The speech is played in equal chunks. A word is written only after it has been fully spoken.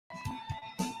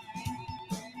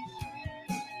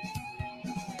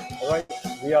All right,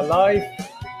 we are live.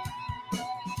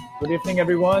 Good evening,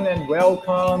 everyone, and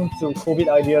welcome to COVID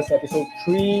Ideas episode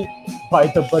 3 by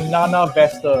the Banana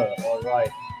Vester. All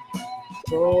right,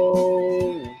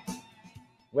 so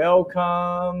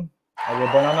welcome, our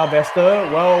Banana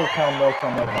Vester.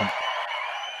 Welcome.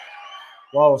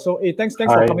 Wow, so hey, thanks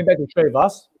for coming back to share with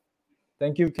us.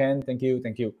 Thank you, Ken. Thank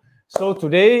you. So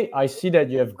today, I see that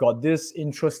you have got this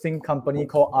interesting company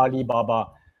called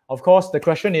Alibaba. Of course, the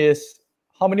question is,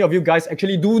 how many of you guys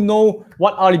actually do know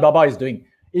what Alibaba is doing?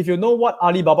 If you know what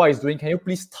Alibaba is doing, can you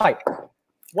please type?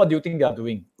 What do you think they are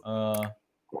doing?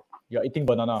 You're eating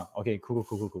banana. Okay,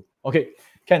 cool. Okay,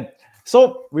 Ken.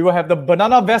 So we will have the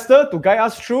Banana Vester to guide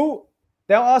us through.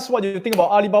 Tell us what you think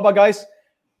about Alibaba, guys.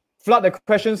 Flood the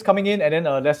questions coming in, and then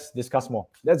let's discuss more.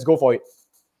 Let's go for it.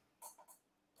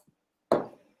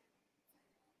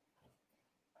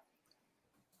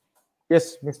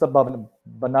 Yes, Mr.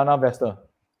 Banana Vester.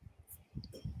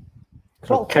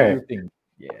 Cloud computing.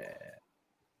 Yeah.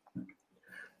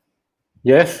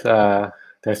 Yes,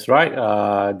 that's right.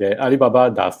 The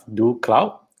Alibaba does do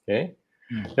cloud. Okay.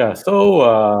 Yeah.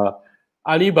 So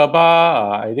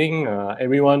Alibaba, I think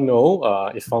everyone know,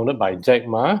 is founded by Jack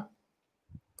Ma.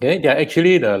 Okay. They are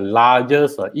actually the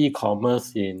largest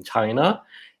e-commerce in China,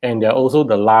 and they are also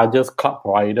the largest cloud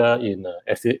provider in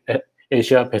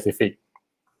Asia Pacific.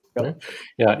 Yep.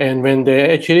 Yeah. And when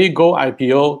they actually go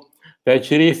IPO, they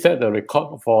actually set the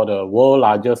record for the world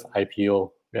largest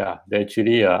IPO. Yeah, they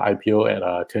actually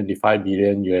IPO at 25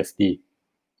 billion USD.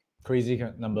 Crazy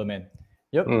number, man.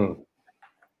 Yep.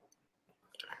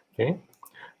 Okay.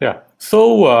 Yeah.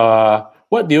 So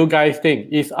what do you guys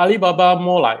think? Is Alibaba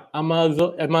more like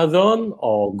Amazon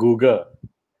or Google?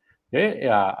 Okay.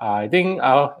 Yeah. I think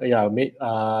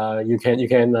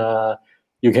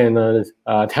you can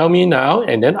tell me now,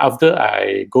 and then after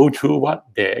I go through what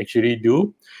they actually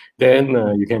do, then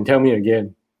you can tell me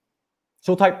again.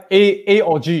 So type A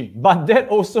or G, but that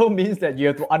also means that you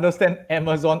have to understand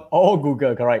Amazon or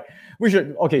Google, correct? We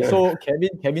should, okay, yeah. So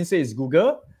Kevin says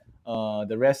Google.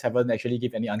 The rest haven't actually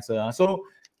give any answer. So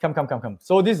come.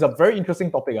 So this is a very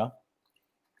interesting topic.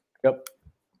 Yep.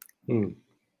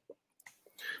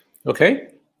 Okay.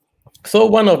 So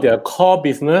one of their core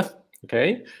business,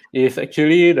 okay, is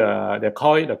actually they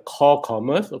call it the core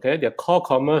commerce. Okay, their core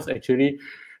commerce actually,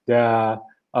 there are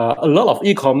a lot of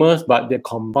e-commerce, but they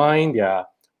combine their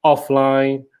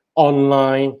offline,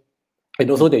 online, and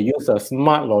also they use a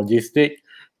smart logistic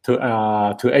to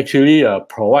actually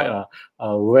provide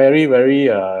a very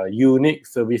unique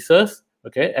services.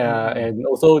 Okay, and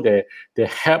also they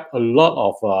help a lot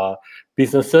of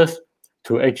businesses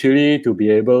to actually to be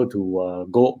able to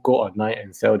go online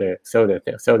and sell their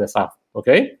stuff.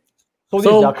 Okay, so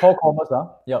this is their core commerce.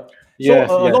 Yeah. Yes,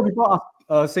 so a lot of people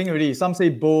are saying already. Some say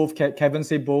both. Kevin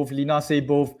say both. Lina say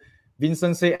both.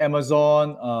 Vincent say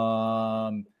Amazon.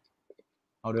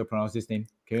 How do I pronounce this name?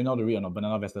 Can you know how to read or not?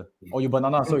 Banana Vester. Oh, you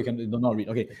banana, so you can do not read.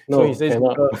 Okay. No, so he says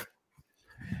Google.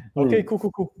 Okay,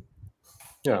 cool.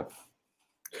 Yeah.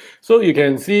 So you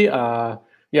can see the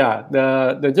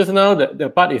just now the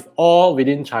part is all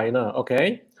within China.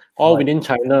 Okay. All within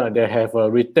China, they have a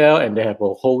retail and they have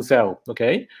a wholesale.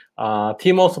 Okay.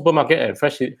 Tmall supermarket and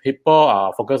Fresh Hippo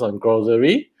are focused on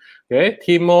grocery. Okay.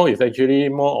 Tmall is actually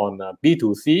more on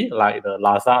B2C, like the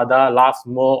Lazada, Last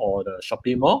Mall, or the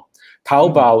Shopee Mall.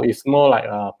 Taobao is more like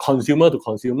consumer to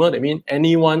consumer. That means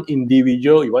anyone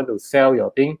individual, you want to sell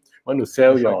your thing, want to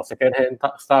sell your secondhand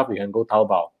stuff, you can go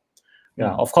Taobao.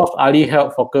 Yeah, of course, Ali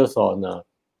help focus on the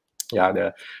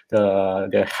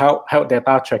health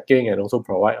data tracking and also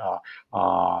provide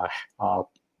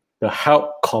the health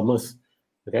commerce.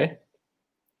 Okay,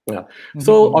 yeah.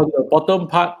 So on the bottom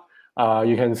part,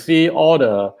 you can see all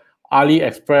the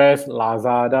AliExpress,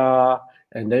 Lazada,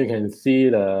 and then you can see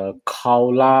the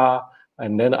Kaola,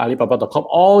 and then Alibaba.com.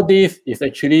 All this is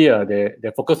actually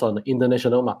they focus on the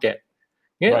international market.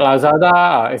 Okay,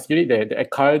 Lazada actually they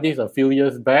acquired this a few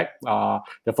years back.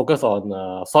 They focus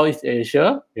on Southeast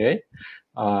Asia. Okay,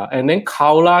 and then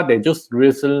Kaola they just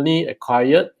recently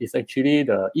acquired is actually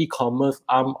the e-commerce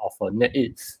arm of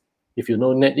NetEase. If you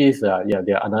know NetEase,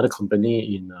 they are another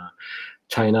company in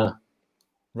China.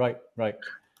 Right.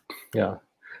 Yeah.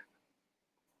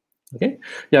 Okay.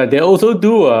 Yeah, they also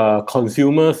do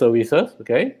consumer services.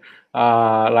 Okay,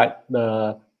 like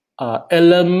the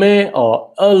Eleme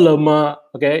or Elema,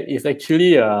 okay, is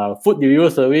actually a food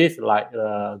delivery service like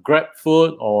Grab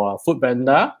Food or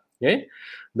Foodpanda. Okay,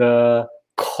 the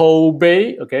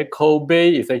Kobe, okay,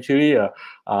 Kobe is actually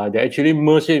they actually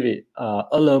merged it with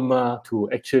Elema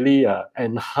to actually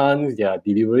enhance their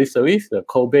delivery service. The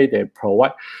Kobe they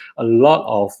provide a lot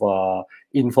of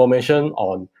information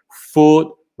on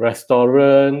food,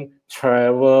 restaurant,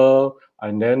 travel,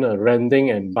 and then renting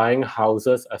and buying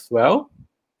houses as well.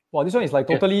 Wow, this one is like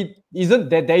totally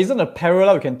there isn't a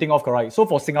parallel you can think of, correct? So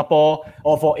for Singapore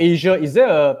or for Asia, is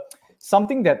there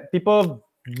something that people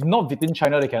not within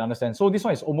China they can understand? So this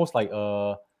one is almost like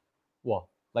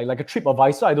like a trip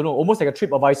advisor. I don't know, almost like a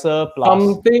trip advisor plus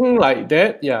something like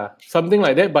that. Yeah, something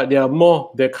like that. But there are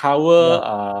more. They cover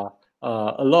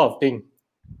a lot of things.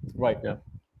 Right. Yeah.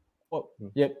 Well,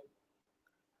 yeah.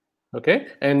 Okay,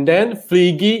 and then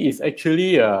Fliggy is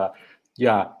actually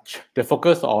they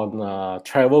focus on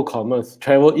travel commerce,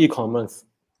 travel e-commerce.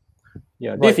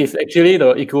 Yeah, right. This is actually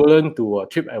the equivalent to a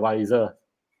TripAdvisor.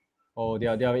 Oh, they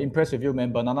are impressed with you,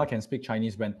 man. Banana can speak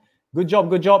Chinese, man. Good job,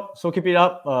 good job. So keep it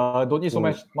up. Don't eat so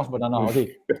much banana.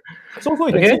 Okay. So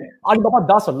you can see Alibaba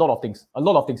does a lot of things.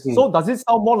 So does it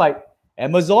sound more like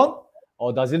Amazon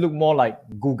or does it look more like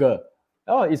Google?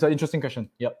 Oh, it's an interesting question.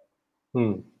 Yep.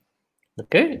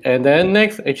 Okay, and then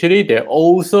next, actually, they're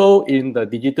also in the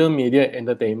digital media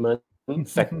entertainment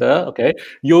sector. Okay,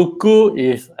 Youku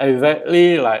is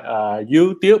exactly like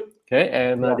YouTube. Okay,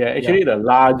 and they're actually the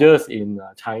largest in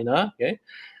China. Okay,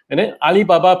 and then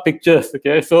Alibaba Pictures.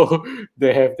 Okay, so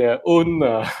they have their own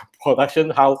production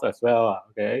house as well.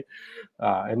 Okay,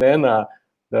 and then the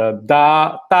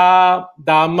Damai.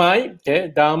 Okay,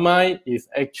 Damai is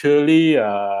actually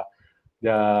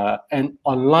an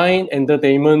online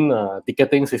entertainment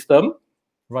ticketing system.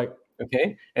 Right.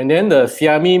 Okay. And then the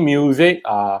Xiaomi Music,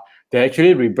 they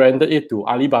actually rebranded it to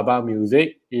Alibaba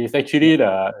Music. It's actually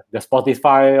the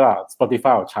Spotify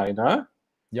of China.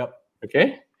 Yep.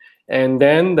 Okay. And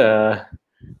then the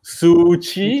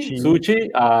Suchi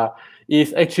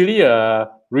is actually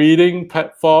a reading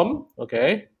platform.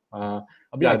 Okay. A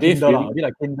bit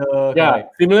like Kindle. Yeah,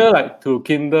 similar like to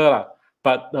Kindle.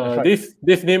 But right. this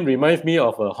name reminds me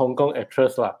of a Hong Kong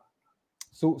actress lah.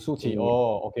 Suchi.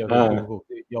 Oh, okay. Cool.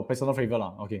 Your personal favorite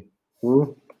lah. Okay.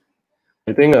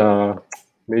 I think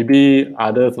maybe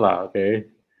others lah. Okay.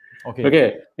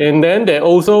 Okay. And then they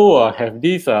also have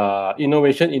this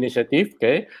innovation initiative.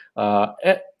 Okay.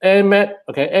 AirMap.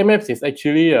 Okay. AirMaps is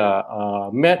actually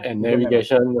map and Google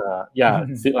navigation.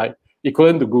 Like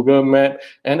equivalent to Google Map.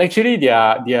 And actually they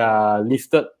are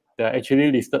listed. They're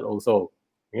actually listed also.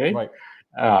 Okay. Right.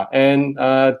 And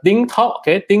TikTok,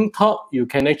 TikTok, you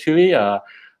can actually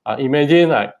imagine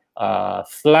like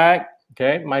Slack,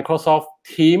 Microsoft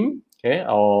Team,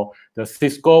 or the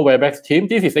Cisco WebEx team.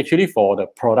 This is actually for the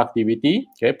productivity,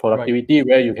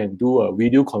 where you can do a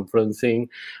video conferencing,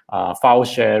 file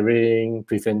sharing,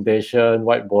 presentation,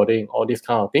 whiteboarding, all this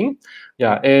kind of thing.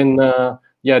 And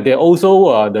they're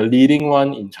also the leading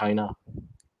one in China.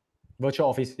 Virtual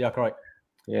office, correct.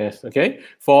 Yes, okay.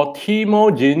 For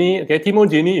Timo Genie, Timo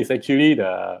Genie is actually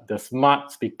the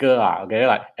smart speaker,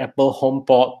 like Apple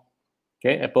HomePod,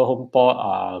 Apple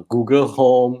HomePod, Google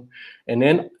Home, and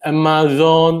then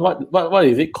Amazon. What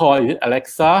is it called? Is it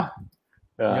Alexa?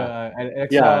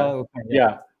 Alexa.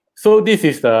 So this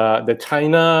is the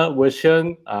China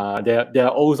version. They are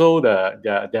also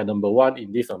they're number one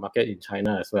in this market in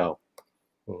China as well.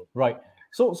 Right.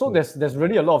 So there's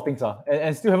really a lot of things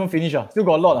and still haven't finished. Still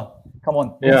got a lot. Come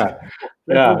on. Let's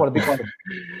go for the big one.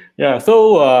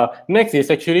 So next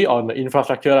is actually on the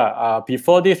infrastructure.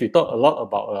 Before this, we talked a lot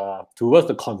about towards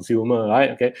the consumer,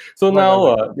 right? Okay. So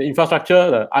now the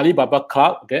infrastructure, the Alibaba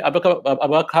Cloud. Okay,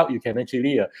 Alibaba Cloud, you can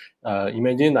actually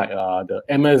imagine like the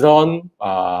Amazon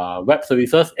Web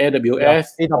Services,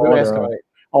 AWS,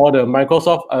 or the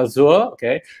Microsoft Azure.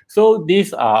 Okay, so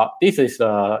this is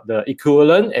the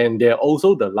equivalent, and they're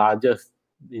also the largest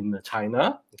in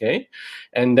China. Okay,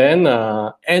 and then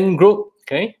N Group.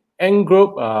 Okay, N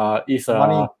Group is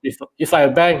like a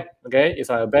bank. Okay, it's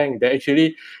like a bank. They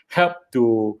actually help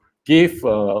to give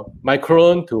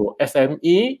microloan to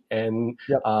SME and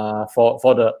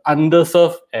for the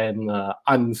underserved and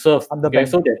unserved. Okay,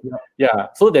 so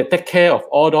so they take care of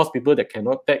all those people that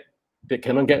cannot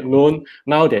get loan.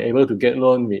 Now they're able to get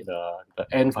loan with the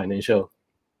N Financial.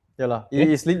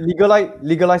 It's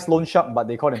legalized loan shark, but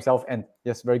they call themselves N.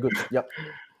 Yes, very good. Yep.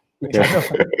 In China,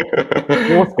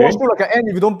 it was called like an N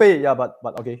if you don't pay. But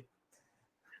okay.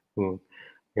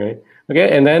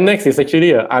 Okay, and then next is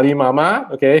actually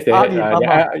Alimama. Okay,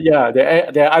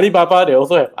 they're Alibaba. They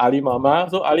also have Alimama.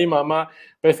 So Alimama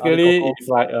basically is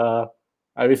like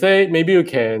I would say maybe you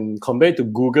can compare it to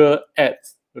Google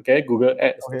Ads. Okay, Google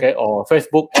Ads, or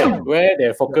Facebook Ads, where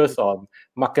they focus on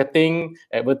marketing,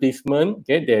 advertisement.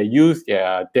 Okay, they use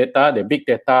their data, the big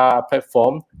data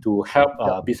platform to help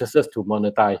businesses to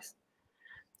monetize.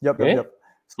 So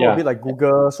a bit like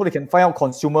Google, so they can find out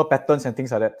consumer patterns and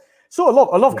things like that. So a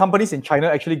lot of companies in China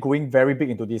actually going very big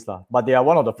into this, but they are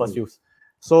one of the first few.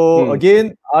 So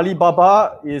again,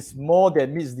 Alibaba is more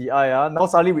than meets the eye. Now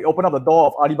suddenly we open up the door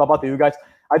of Alibaba to you guys.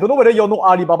 I don't know whether you all know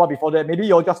Alibaba before that. Maybe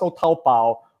you all just know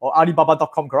Taobao or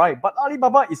Alibaba.com, correct? But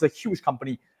Alibaba is a huge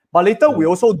company. But later we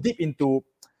also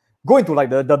go into like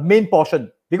the main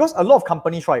portion, because a lot of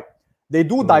companies, right, they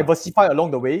do diversify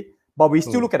along the way, but we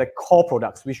still look at the core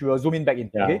products, which we will zoom in back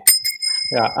in. Okay.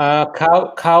 Yeah,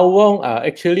 Kawong,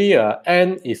 actually,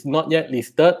 N is not yet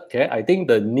listed. Okay, I think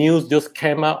the news just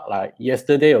came out like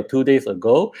yesterday or 2 days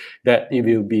ago that it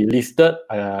will be listed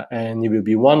and it will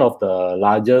be one of the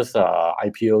largest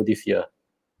IPO this year.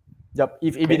 Yep,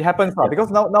 if it happens,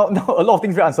 because now a lot of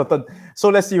things are uncertain. So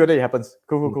let's see whether it happens.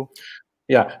 Cool.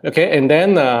 Yeah. Okay. And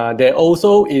then they're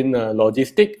also in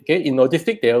logistic. Okay. In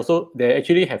logistic, they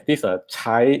actually have this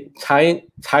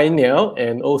Cainiao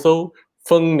and also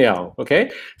Fengniao.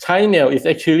 Okay. Cainiao is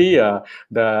actually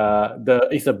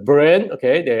it's a brand.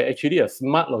 Okay. They're actually a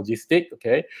smart logistic.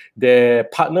 Okay. They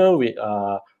partner with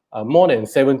more than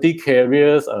 70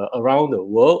 carriers around the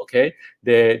world. Okay.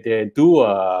 They do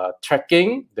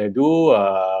tracking. They do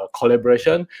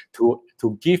collaboration to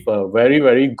give a very,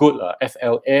 very good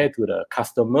SLA to the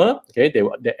customer. Okay, they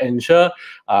ensure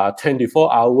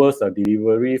 24 hours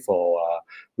delivery for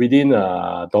within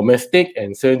domestic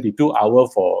and 72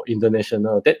 hours for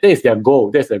international. That is their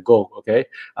goal. That's their goal. Okay,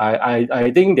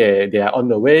 I think they are on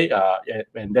the way,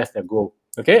 and that's their goal.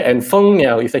 Okay, and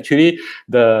Fengniao is actually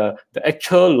the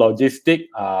actual logistic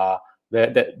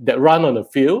that run on the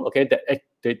field. Okay,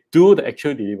 they do the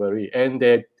actual delivery, and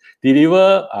they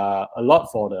deliver a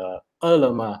lot for the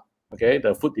Alibaba, okay,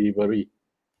 the food delivery.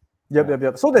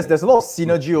 Yep. So there's a lot of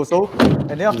synergy also,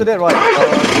 and then after that, right?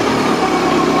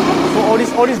 So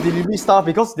all this delivery stuff,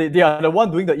 because they are the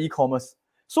one doing the e-commerce.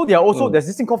 So they are also there's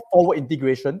this thing called forward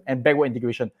integration and backward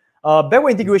integration.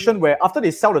 Backward integration where after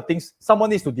they sell the things, someone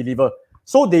needs to deliver.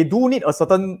 So they do need a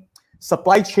certain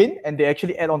supply chain, and they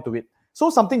actually add on to it.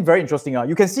 So something very interesting.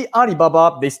 You can see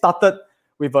Alibaba, they started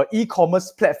with an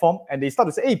e-commerce platform, and they start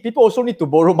to say, hey, people also need to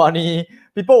borrow money.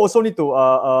 People also need to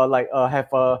have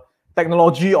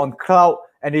technology on cloud,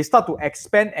 and they start to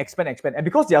expand. And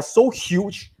because they are so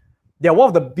huge, they are one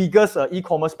of the biggest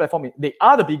e-commerce platform. They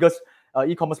are the biggest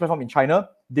e-commerce platform in China.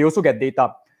 They also get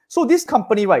data. So this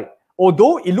company, right,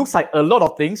 although it looks like a lot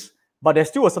of things, but there's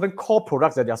still a certain core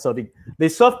products that they are serving. They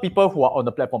serve people who are on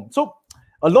the platform. So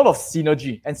a lot of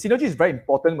synergy, and synergy is very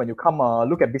important when you come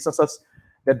look at businesses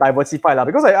that diversify,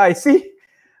 because I see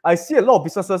a lot of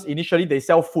businesses initially they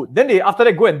sell food, then they after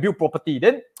they go and build property,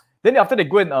 then after they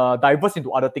go and diverse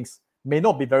into other things, may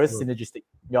not be very synergistic.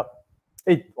 Yep.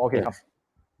 Hey, okay.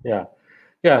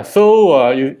 Yeah.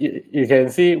 So you can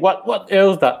see what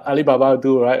else that Alibaba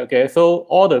do, right? Okay. So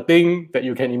all the things that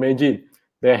you can imagine,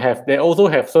 they also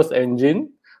have search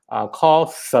engine called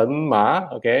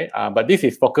Shenma. Okay. But this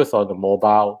is focused on the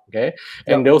mobile. Okay.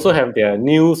 And they also have their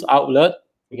news outlet.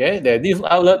 Okay, their news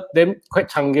outlet, them quite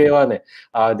chunky one.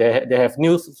 They have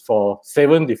news for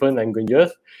 7 different languages,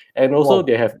 and also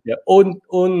they have their own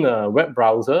web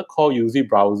browser called UZ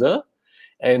browser,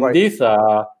 and this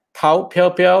Tao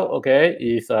Piao Piao, okay,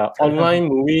 is online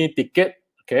movie ticket,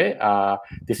 okay,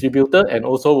 distributor, and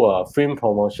also film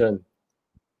promotion.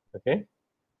 Okay,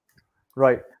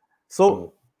 right.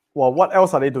 So, well, what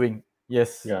else are they doing?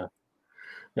 Yes. Yeah.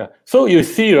 So you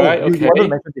see, right? You want to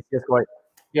mention this? Yes, right.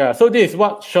 Yeah, so this is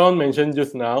what Sean mentioned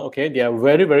just now. Okay, they are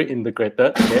very, very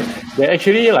integrated. Okay, they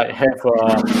actually like have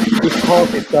a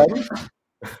ecosystem.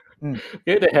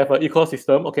 Okay, they have an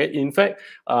ecosystem. Okay, in fact,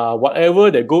 whatever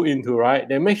they go into, right,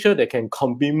 they make sure they can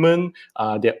complement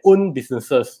their own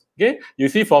businesses. Okay, you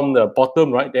see from the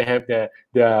bottom, right, they have their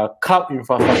cloud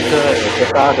infrastructure and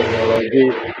data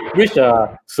technology, which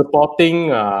are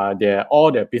supporting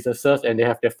all their businesses, and they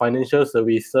have their financial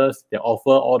services. They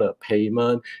offer all the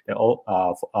payment,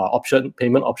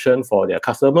 payment option for their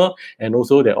customer, and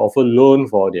also they offer loan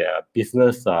for their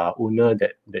business owner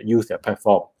that use their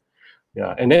platform.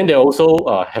 Yeah, and then they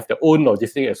also have their own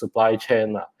logistic and supply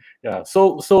chain. Yeah,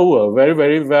 so very,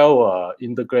 very well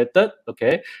integrated.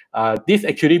 Okay, this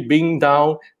actually bring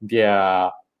down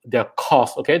their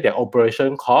cost. Okay, their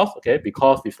operation cost. Okay,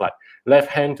 because it's like left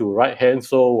hand to right hand.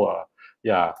 So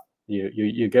yeah,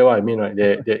 you get what I mean, right?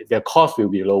 Their cost will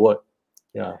be lowered.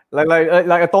 Yeah,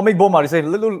 like atomic bomb. They say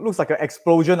looks like an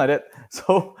explosion like that.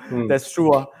 So that's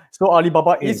true. So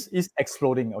Alibaba is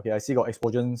exploding. Okay, I see got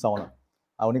explosion sound.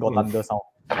 I only got thunder sound.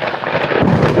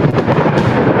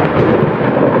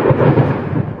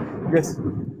 Yes.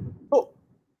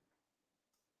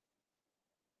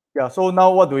 So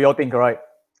now what do y'all think, right?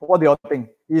 What do y'all think?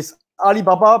 Is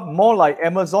Alibaba more like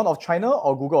Amazon of China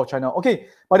or Google of China? Okay,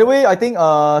 by the way, I think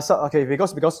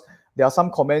because There are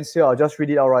some comments here. I'll just read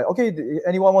it out right. Okay,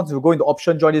 anyone wants to go into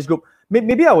option, join this group?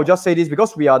 Maybe I will just say this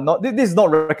because we are not. This is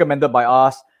not recommended by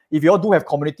us. If you all do have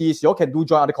communities, you all can do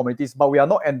join other communities, but we are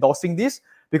not endorsing this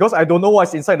because I don't know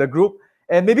what's inside the group.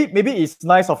 And maybe it's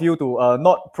nice of you to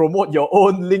not promote your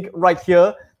own link right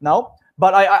here now.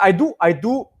 But I do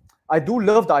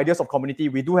love the ideas of community.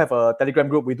 We do have a Telegram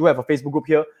group. We do have a Facebook group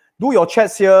here. Do your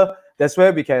chats here. That's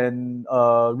where we can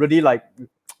really like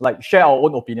share our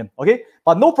own opinion. Okay,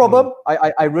 but no problem.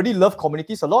 I really love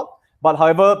communities a lot. But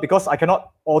however, because I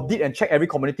cannot audit and check every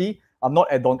community, I'm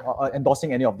not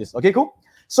endorsing any of this. Okay, cool.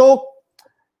 So,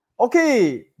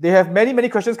 okay, they have many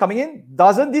questions coming in.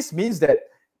 Doesn't this mean that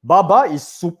Baba is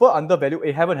super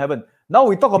undervalued? Haven't. Now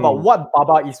we talk about what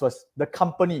Baba is first, the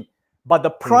company. But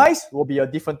the price will be a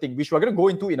different thing, which we're going to go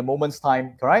into in a moment's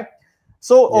time, correct?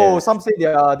 So, some say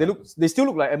they still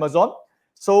look like Amazon.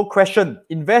 So, question: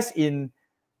 invest in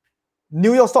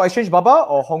New York Stock Exchange Baba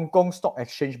or Hong Kong Stock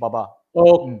Exchange Baba?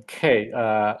 Okay.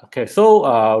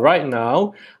 So right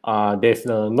now, there's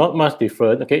not much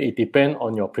different. Okay, it depends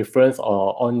on your preference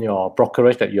or on your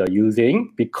brokerage that you are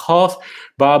using. Because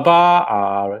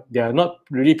Baba, they are not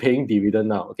really paying dividend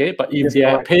now. Okay, but if they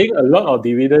are paying a lot of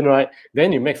dividend, right,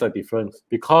 then it makes a difference.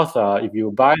 Because if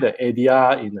you buy the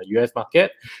ADR in the US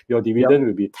market, your dividend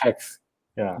will be taxed.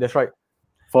 Yeah, that's right.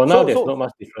 For now, there's not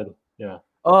much different. Yeah.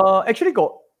 Actually,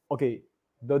 okay.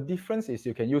 The difference is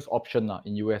you can use option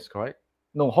in US, correct?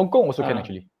 No, Hong Kong also can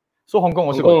actually. So Hong Kong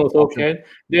also can.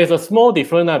 There's a small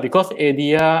difference because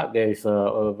ADR, there is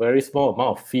a very small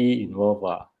amount of fee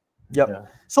involved. Yep. Yeah.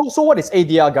 So what is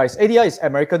ADR, guys? ADR is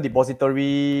American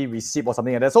Depository Receipt or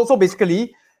something like that. So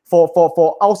basically,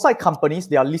 for outside companies,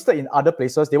 they are listed in other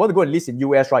places. They want to go and list in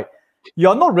US, right?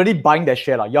 You're not really buying their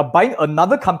share. You're buying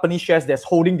another company's shares that's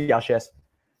holding their shares.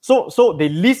 So they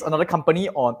list another company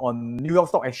on New York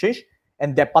Stock Exchange.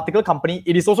 And that particular company,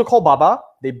 it is also called Baba.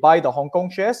 They buy the Hong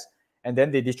Kong shares and then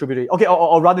they distribute it. Okay,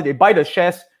 or rather they buy the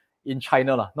shares in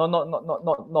China,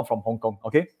 not from Hong Kong.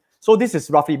 Okay, so this is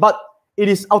roughly, but it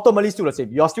is ultimately still the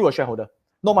same. You are still a shareholder.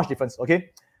 Not much difference. Okay,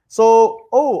 so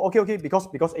okay, because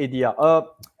ADR.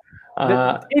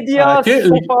 ADR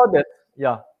so far that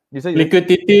you say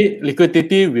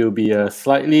liquidity will be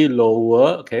slightly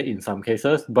lower, okay, in some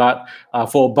cases. But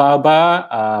for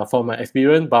Baba, from my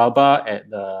experience, Baba at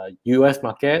the US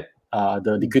market,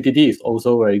 the liquidity is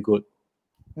also very good.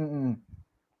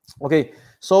 Okay,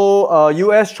 so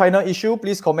US China issue,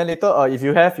 please comment later. If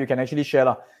you have, you can actually share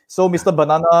lah. So Mr.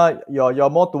 Banana, you're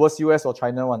more towards US or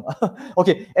China one.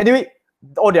 Okay, anyway,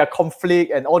 all their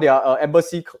conflict and all their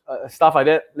embassy stuff like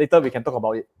that, later we can talk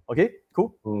about it. Okay,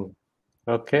 cool.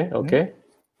 Okay. All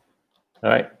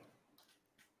right.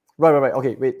 Right.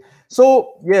 Okay, wait.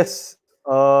 So yes,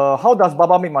 how does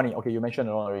Baba make money? Okay, you mentioned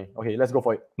it already. Okay, let's go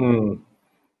for it.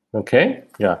 Okay.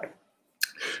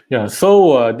 Yeah.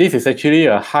 So this is actually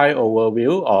a high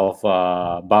overview of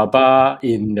Baba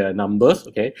in the numbers.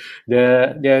 Okay,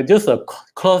 they're just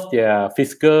across their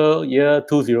fiscal year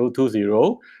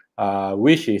 2020,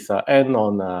 which is end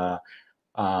on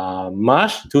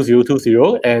March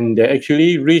 2020, and they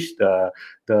actually reached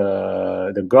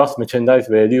the gross merchandise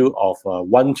value of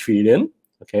 1 trillion.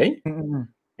 Okay.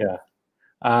 Yeah.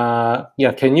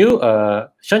 Can you,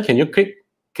 Sean? Can you click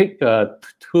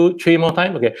 2-3 more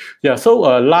time? Okay. Yeah. So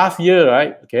last year,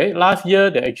 right? Okay. Last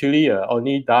year they actually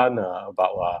only done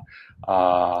about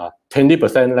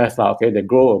 20% less. Okay. They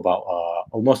grow about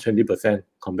almost 20%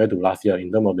 compared to last year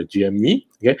in terms of the GMV.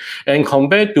 Okay. And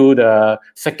compared to the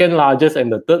second largest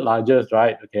and the third largest,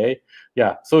 right? Okay.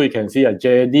 Yeah. So you can see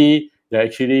JD, they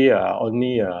actually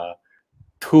only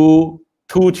 2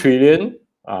 trillion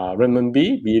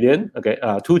renminbi billion. Okay.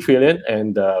 2 trillion,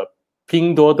 and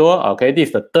Pinduoduo, okay, this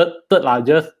is the third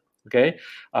largest. Okay.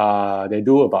 They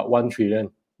do about 1 trillion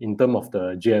in terms of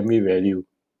the GMV value.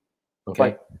 Okay.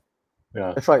 Right.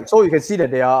 Yeah. That's right. So you can see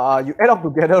that they are, you add up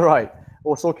together, right?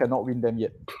 Also cannot win them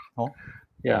yet.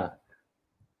 Yeah.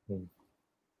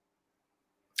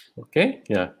 Okay.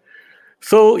 Yeah.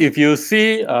 So if you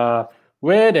see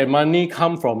where the money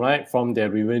come from, right? From their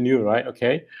revenue, right?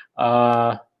 Okay.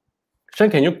 Sean,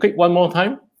 can you click one more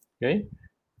time? Okay.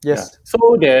 Yes. Yeah.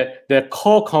 So their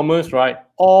core commerce, right?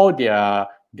 All their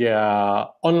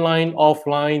online,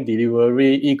 offline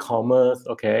delivery, e-commerce,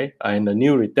 okay, and the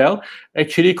new retail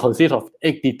actually consists of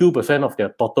 82% of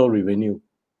their total revenue.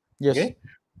 Yes. Okay?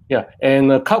 Yeah,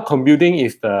 and cloud computing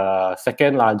is the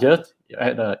second largest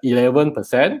at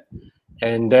 11%,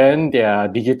 and then their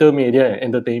digital media and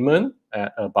entertainment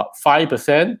at about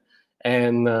 5%,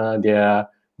 and their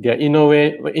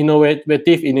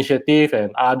innovative initiative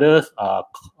and others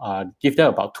give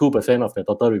them about 2% of the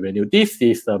total revenue. This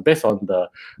is based on the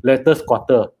latest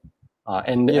quarter.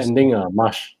 ending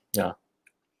March. Yeah.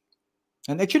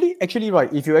 And actually,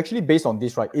 right, if you actually based on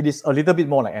this, right, it is a little bit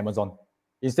more like Amazon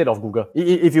instead of Google.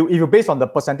 If you based on the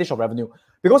percentage of revenue,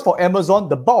 because for Amazon,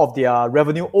 the bulk of their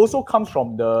revenue also comes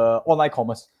from the online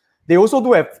commerce. They also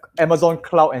do have Amazon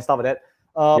Cloud and stuff like that.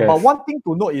 But one thing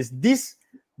to note is this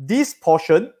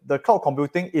portion, the cloud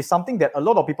computing, is something that a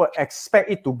lot of people expect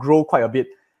it to grow quite a bit.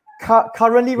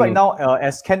 Currently, right now,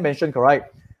 as Ken mentioned,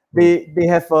 correct, they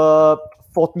have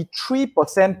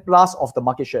 43% plus of the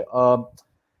market share.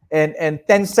 And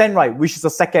Tencent, right, which is the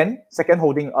second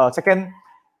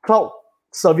cloud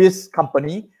service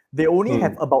company, they only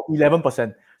have about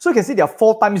 11%. So you can see they are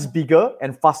 4 times bigger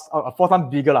and 4 times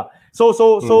bigger.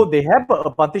 So they have an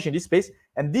advantage in this space,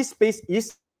 and this space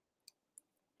is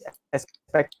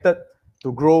expected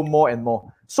to grow more and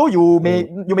more. So you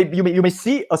may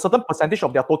see a certain percentage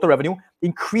of their total revenue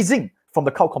increasing from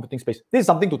the cloud computing space. This is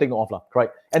something to take note of, right?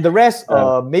 And the rest,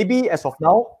 maybe as of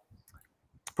now,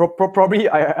 probably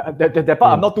that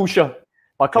part I'm not too sure.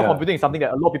 But cloud computing is something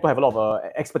that a lot of people have a lot of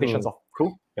expectations of.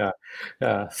 Cool. Yeah.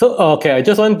 So okay, I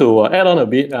just want to add on a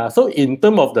bit. So in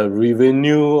terms of the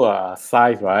revenue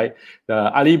size, right,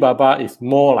 the Alibaba is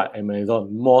more like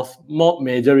Amazon. More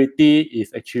majority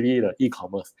is actually the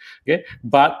e-commerce. Okay,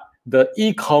 but the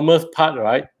e-commerce part,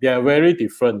 right, they are very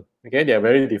different. Okay, they are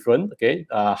very different. Okay,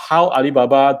 how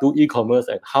Alibaba do e-commerce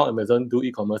and how Amazon do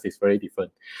e-commerce is very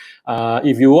different.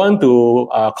 If you want to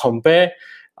compare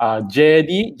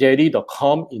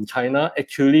JD.com in China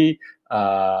actually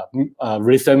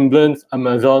resembles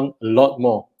Amazon a lot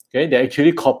more. Okay, they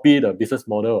actually copy the business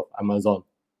model of Amazon.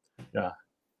 Yeah.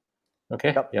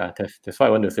 Okay. Yep. Yeah, that's what I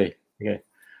want to say. Okay.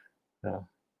 Yeah.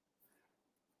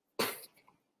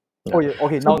 Oh yeah.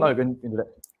 Okay. Now you can do that.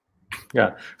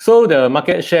 Yeah. So the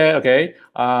market share. Okay.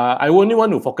 I only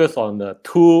want to focus on the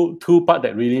two part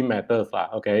that really matters.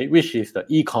 Okay, which is the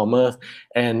e-commerce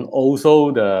and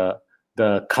also the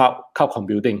cloud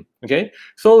computing. Okay,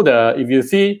 so if you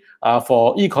see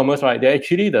for e-commerce, right, they're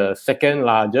actually the second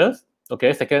largest.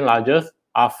 Okay, second largest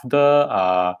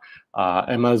after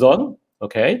Amazon.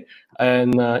 Okay,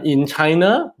 and in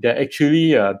China, they're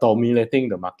actually dominating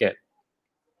the market.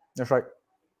 That's right.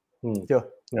 Sure.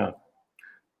 Yeah.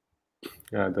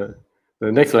 Yeah.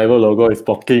 The next level logo is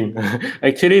Booking.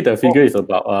 Actually, the figure is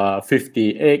about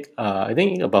 58. I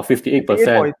think about 58%.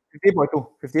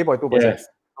 58.2%. Yes.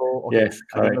 So, okay. Yes,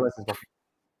 correct.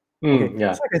 Okay.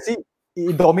 Yeah. So you can see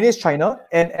it dominates China,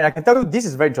 and I can tell you this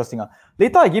is very interesting.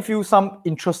 Later, I give you some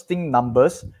interesting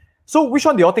numbers. So which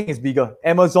one do you think is bigger,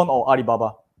 Amazon or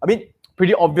Alibaba? I mean,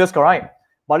 pretty obvious, correct?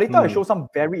 But later I show some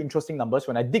very interesting numbers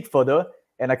when I dig further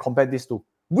and I compare these two.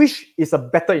 Which is a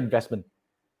better investment?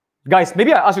 Guys,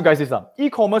 maybe I ask you guys this.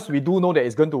 E-commerce, we do know that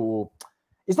it's not going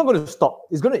to stop.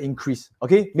 It's going to increase.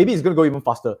 Okay, maybe it's going to go even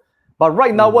faster. But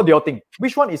right now, what do you think?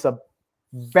 Which one is a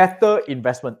better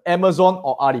investment, Amazon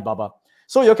or Alibaba?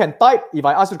 So you can type, if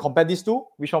I ask you to compare these two,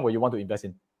 which one will you want to invest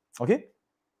in? Okay.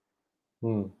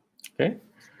 Okay.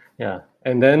 Yeah.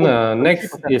 And then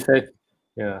next is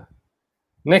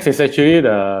actually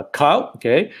the cloud.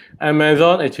 Okay.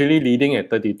 Amazon actually leading at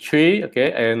 33.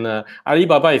 Okay. And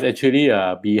Alibaba is actually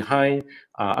behind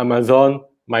Amazon,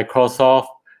 Microsoft,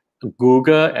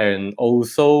 Google, and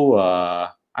also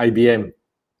IBM.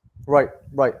 Right.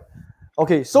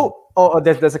 Okay. So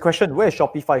there's a question. Where is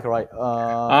Shopify, right?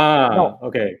 No.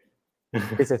 Okay. You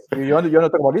want to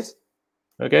talk about this?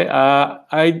 Okay.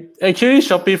 I actually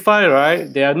Shopify,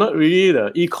 right? They are not really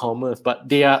the e-commerce, but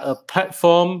they are a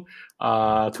platform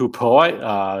to provide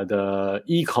the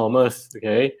e-commerce.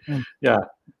 Okay. Yeah.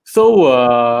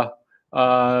 So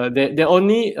they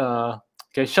only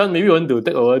okay, Sean, maybe you want to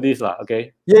take over this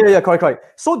okay? Yeah,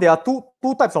 correct. So there are two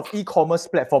types of e-commerce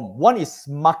platform. One is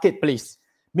marketplace,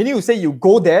 meaning you say you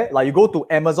go there, like you go to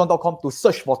Amazon.com to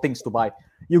search for things to buy.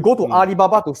 You go to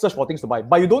Alibaba to search for things to buy,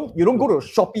 but you don't go to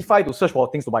Shopify to search for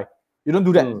things to buy. You don't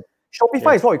do that.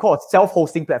 Shopify is what we call a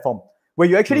self-hosting platform, where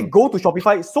you actually go to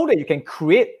Shopify so that you can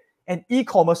create an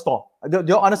e-commerce store. Do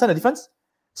you understand the difference?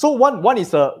 So one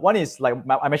is like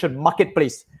I mentioned,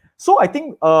 marketplace. So I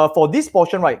think for this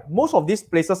portion, right, most of these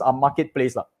places are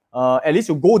marketplace. At least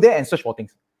you go there and search for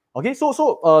things. Okay,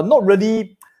 so not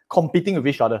really competing with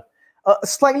each other.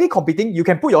 Slightly competing. You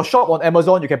can put your shop on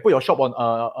Amazon, you can put your shop on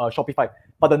Shopify,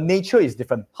 but the nature is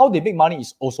different. How they make money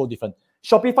is also different.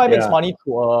 Shopify makes money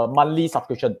through a monthly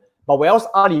subscription, but whereas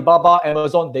Alibaba,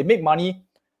 Amazon, they make money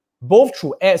both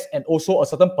through ads and also a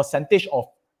certain percentage of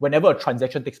whenever a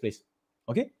transaction takes place.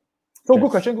 Okay, so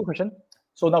good question.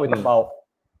 So now we talk about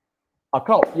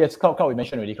cloud. Yes, cloud we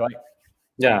mentioned already, right?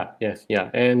 Yeah,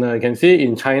 and you can see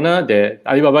in China that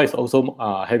Alibaba is also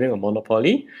having a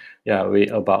monopoly. yeah,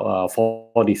 with about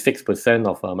 46%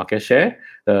 of market share.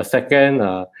 The second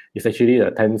is actually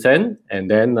the Tencent, and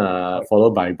then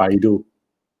followed by Baidu.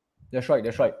 That's right.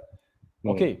 That's right.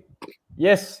 Okay.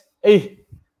 Yes. Hey,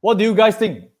 what do you guys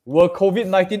think? Will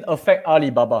COVID-19 affect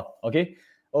Alibaba? Okay.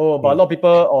 Oh, but a lot of people,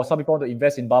 or some people want to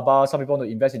invest in Baba, some people want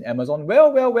to invest in Amazon.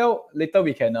 Well. Later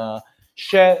we can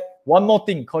share one more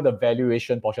thing called the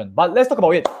valuation portion. But let's talk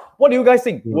about it. What do you guys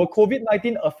think? Will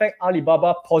COVID-19 affect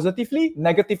Alibaba positively,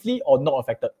 negatively, or not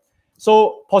affected?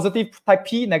 So positive type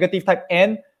P, negative type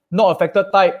N, not affected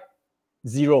type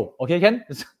 0. Okay, Ken?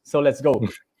 So let's go.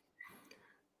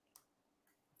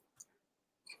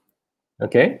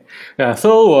 Okay, yeah.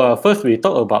 So first we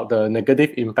talk about the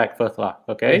negative impact first, lah.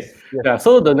 Okay, yes. Yeah.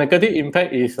 So the negative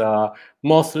impact is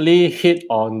mostly hit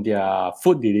on their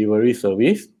food delivery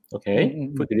service. Okay,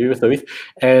 food delivery service,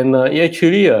 and it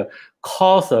actually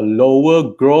caused a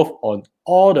lower growth on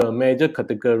all the major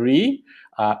category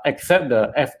except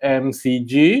the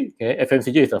FMCG. Okay,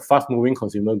 FMCG is a fast-moving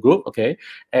consumer group. Okay,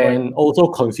 and also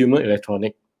consumer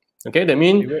electronic. Okay, that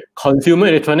means consumer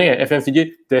electronic and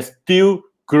FMCG they still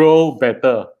grow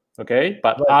better, okay,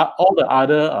 but all the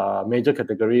other major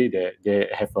category they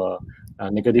have a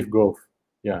negative growth.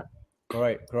 Yeah.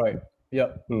 Correct. Yeah.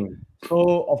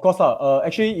 So of course,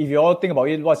 actually, if you all think about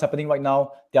it, what's happening right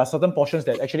now, there are certain portions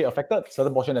that actually affected,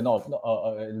 certain portions that not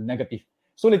negative.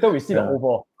 So later we see the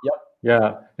overall.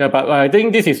 Yeah, but I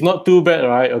think this is not too bad,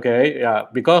 right? Okay, yeah,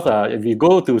 because if you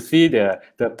go to see the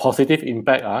positive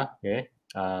impact, okay,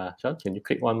 Sean, can you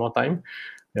click one more time?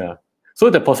 Yeah. So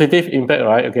the positive impact,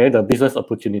 right? Okay, the business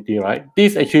opportunity, right?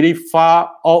 This actually far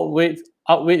outweighs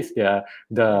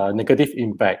the negative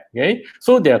impact. Okay,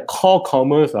 so their core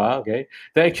commerce, okay,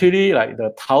 they actually like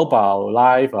the Taobao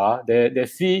Live, they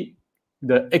see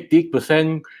the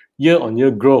 80%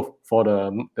 year-on-year growth for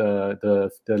the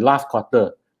last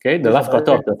quarter. Okay, the last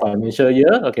quarter of the financial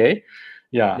year. Okay,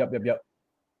 yeah.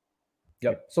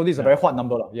 Yep. So this is a very hot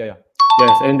number, yeah.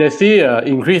 Yes, and they see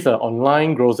increase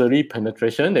online grocery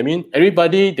penetration. I mean,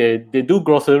 everybody they do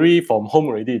grocery from home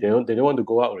already. They don't want to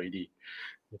go out already.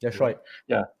 That's right.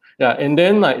 Yeah. And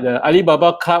then like the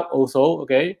Alibaba Cloud also.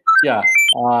 Okay. Yeah.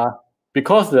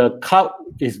 Because the cloud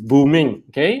is booming.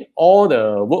 Okay. All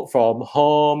the work from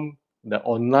home, the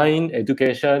online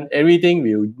education, everything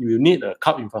will need a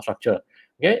cloud infrastructure.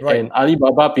 Okay. And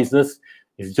Alibaba business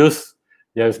is just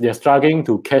they're struggling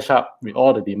to catch up with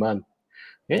all the demand.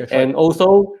 Okay? And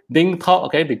also DingTalk,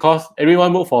 okay, because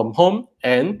everyone work from home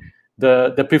and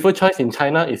the preferred choice in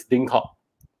China is DingTalk.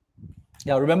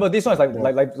 Yeah, remember this one is like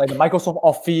the Microsoft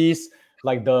Office,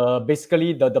 like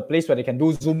basically the place where they can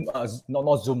do Zoom,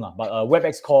 not Zoom but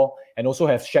WebEx call and also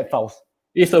have shared files.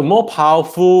 It's a more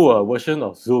powerful version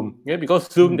of Zoom, okay? Because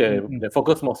Zoom they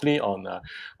focus mostly on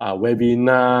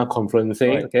webinar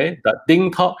conferencing, okay. But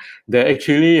DingTalk they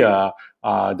actually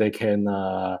they can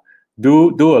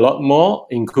do a lot more,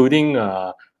 including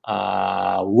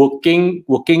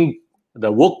working the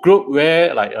work group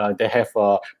where like they have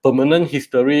a permanent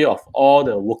history of all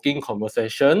the working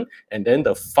conversation and then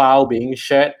the file being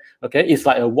shared. Okay, it's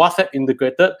like a WhatsApp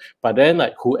integrated, but then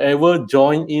like whoever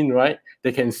join in, right,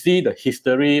 they can see the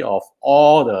history of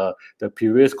all the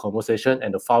previous conversation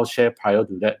and the file share prior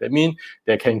to that. That means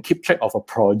they can keep track of a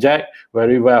project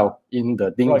very well in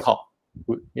the DingTalk.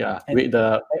 Yeah, with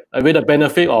the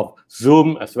benefit of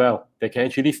Zoom as well. They can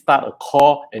actually start a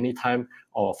call anytime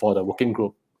or for the working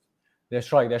group. That's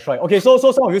right. Okay, so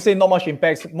some of you say not much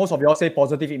impact. Most of you all say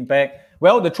positive impact.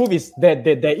 Well, the truth is that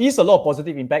there is a lot of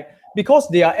positive impact because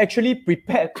they are actually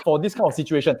prepared for this kind of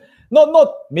situation.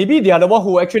 Not maybe they are the one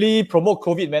who actually promote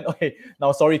COVID, man. Okay,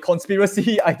 now sorry,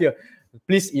 conspiracy idea.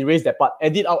 Please erase that part.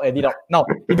 Edit out. Now,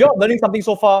 if you're learning something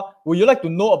so far, would you like to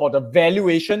know about the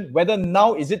valuation? Whether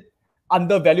now is it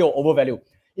undervalue or overvalue?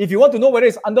 If you want to know whether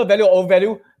it's undervalue or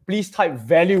overvalue, please type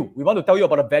value. We want to tell you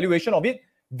about the valuation of it.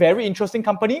 Very interesting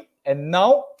company, and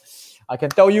now I can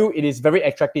tell you it is very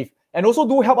attractive. And also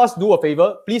do help us do a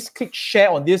favor. Please click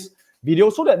share on this video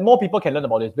so that more people can learn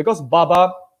about this, because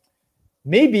Baba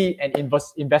may be an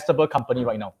investable company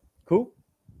right now. Cool.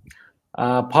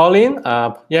 Pauline,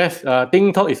 yes,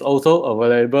 DingTalk is also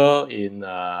available in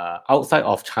outside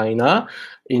of China.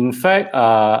 In fact,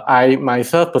 I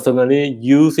myself personally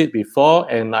use it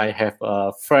before, and I have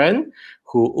a friend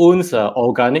who owns an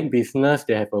organic business.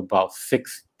 They have about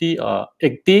 60 or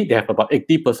 80. They have about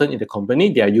 80% in the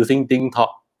company. They are using DingTalk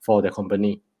for the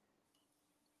company.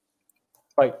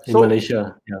 Right. In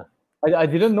Malaysia, yeah. I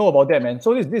didn't know about that, man.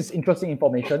 So this is interesting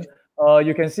information.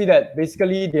 You can see that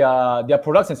basically their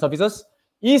products and services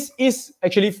is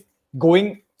actually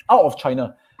going out of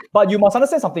China. But you must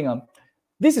understand something.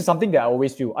 this is something that I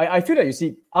always feel. I feel that, you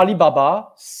see, Alibaba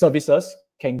services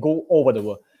can go over the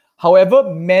world.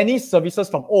 However, many services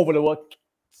from all over the world,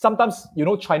 sometimes, you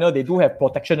know, China, they do have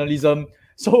protectionism.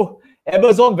 So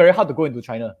Amazon, very hard to go into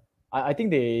China. I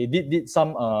think they did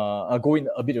some go in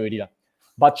a bit already.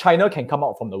 But China can come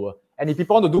out from the world. And if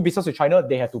people want to do business with China,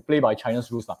 they have to play by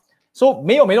China's rules. So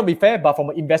may or may not be fair, but from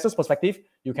an investor's perspective,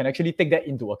 you can actually take that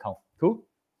into account. Cool?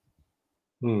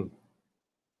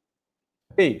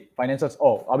 Hey, finances.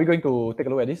 Oh, are we going to take a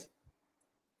look at this?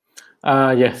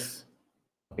 Yes.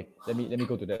 Okay, let me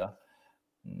go to that.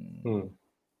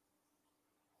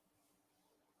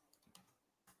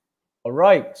 All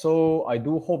right, so I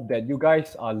do hope that you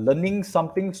guys are learning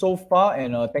something so far,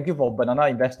 and thank you for Banana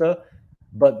Investor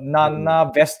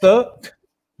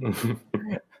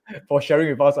for sharing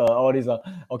with us all this.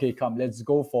 Okay, come, let's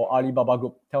go for Alibaba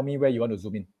Group. Tell me where you want to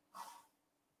zoom in.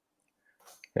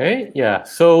 Okay, yeah.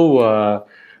 So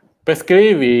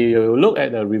basically, we look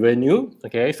at the revenue.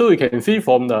 Okay, so we can see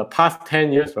from the past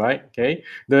 10 years, right? Okay,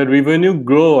 the revenue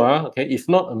growth, okay, it's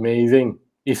not amazing.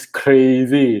 It's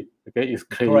crazy. Okay, it's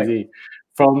crazy. Correct.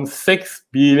 From 6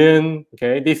 billion.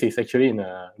 Okay, this is actually in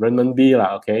renminbi,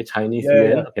 okay, Chinese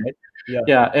yuan. Okay.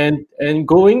 Yeah, and they're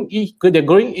growing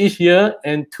each year,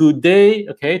 and today,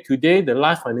 the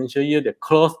last financial year,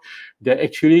 they're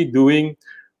actually doing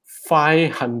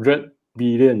 500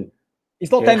 billion.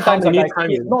 It's not 10 times, guys.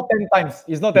 It's not 10 times.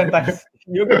 It's not 10 times.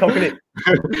 You can calculate.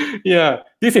 Yeah,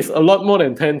 this is a lot more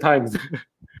than 10 times.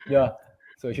 Yeah,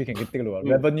 so if you can take a look.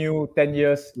 Revenue 10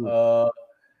 years.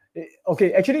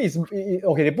 Okay, actually,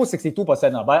 okay. They put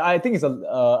 62%, but I think it's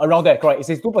around that. Correct. It's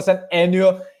 62%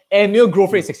 annual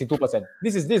growth rate. 62%.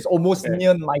 This is almost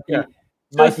near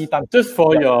 90 times. Just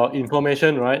for your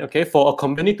information, right? Okay, for a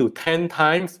company to 10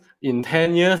 times in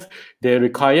 10 years, they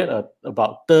require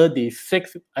about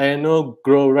 36 annual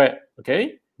growth rate.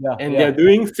 Okay, and they're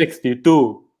doing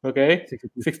 62. Okay,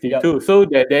 62. So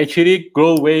they actually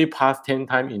grow way past 10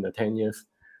 times in the 10 years.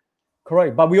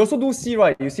 Correct, but we also do see,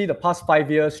 right? You see, the past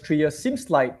 5 years, 3 years seems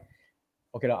like,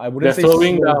 okay, I wouldn't say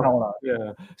slowing down.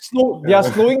 They are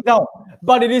slowing down,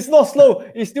 but it is not slow.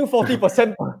 It's still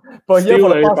 40% per year for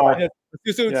the past 5 years.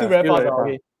 Still very fast.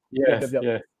 Okay. Yes.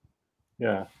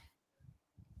 Yeah.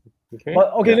 Okay.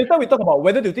 But okay, later we talk about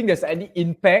whether do you think there's any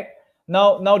impact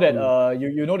now that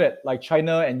you know that like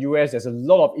China and US, there's a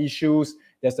lot of issues.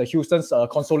 There's the Houston's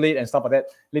consulate and stuff like that.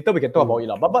 Later we can talk about it.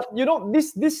 But you know,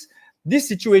 this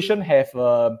situation have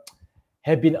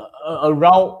been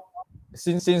around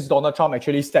since Donald Trump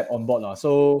actually stepped on board.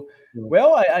 So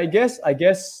well, I guess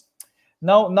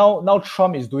now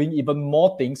Trump is doing even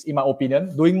more things, in my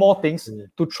opinion,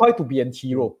 to try to be a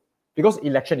hero because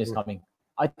election is coming.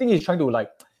 I think he's trying to like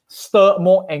stir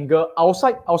more anger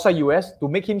outside US to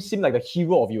make him seem like the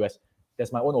hero of US.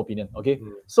 That's my own opinion. Okay.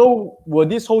 So will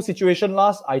this whole situation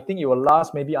last? I think it will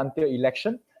last maybe until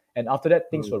election. And after that,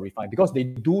 things will refine because they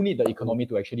do need the economy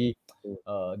to actually.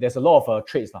 There's a lot of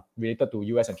trades related to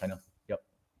US and China. Yep.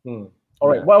 All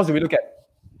right. What else do we look at?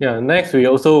 Yeah. Next, we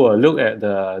also look at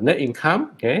the net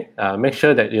income. Okay. Make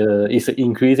sure that it's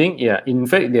increasing. Yeah. In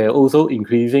fact, they're also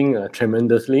increasing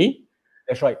tremendously.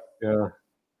 That's right. Yeah.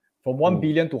 From 1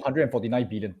 billion to 149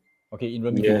 billion. Okay. In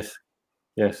renminbi.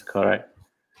 Yes. Correct.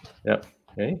 Yep.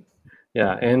 Okay.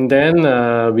 Yeah. And then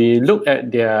we look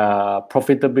at their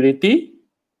profitability.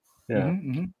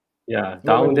 Yeah.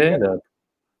 Down there,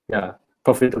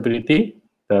 profitability,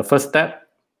 the first step.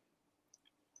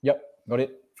 Yep, got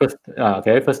it. First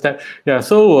step. Yeah,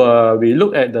 so we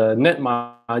look at the net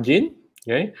margin.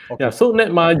 Okay. Yeah, so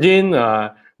net margin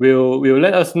will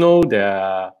let us know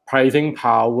their pricing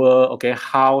power. Okay,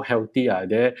 how healthy are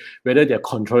they? Whether they're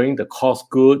controlling the cost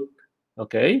good.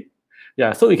 Okay.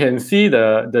 Yeah, so you can see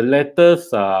the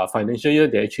latest financial year,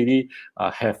 they actually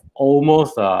have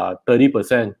almost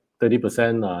 30%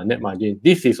 net margin.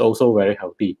 This is also very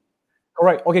healthy.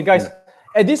 Correct. Okay, guys.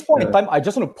 At this point in time, I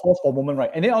just want to pause for a moment,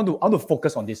 right? And then I want to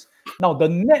focus on this. Now, the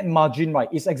net margin, right,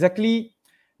 is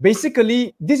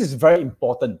basically, this is very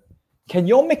important. Can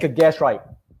you all make a guess, right?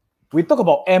 We talk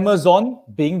about Amazon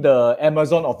being the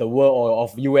Amazon of the world or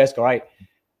of US, right?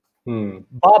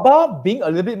 Baba being a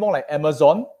little bit more like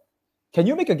Amazon. Can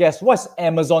you make a guess? What's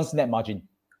Amazon's net margin?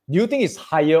 Do you think it's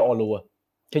higher or lower?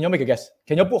 Can you make a guess?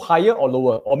 Can you put higher or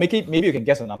lower? Or maybe you can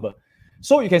guess a number.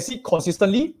 So you can see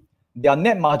consistently their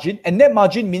net margin. And net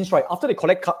margin means, right, after they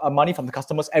collect money from the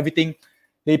customers, everything,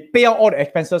 they pay out all the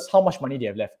expenses, how much money they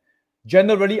have left.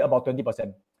 Generally about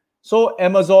 20%. So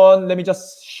Amazon, let me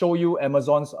just show you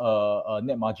Amazon's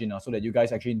net margin so that you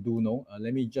guys actually do know.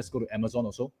 Let me just go to Amazon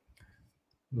also.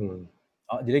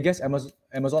 Did I guess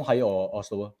Amazon higher or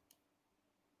slower?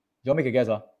 You want to make a guess?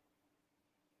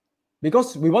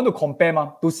 because we want to compare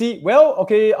to see, well,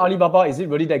 okay, Alibaba, is it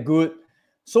really that good?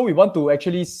 So we want to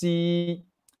actually see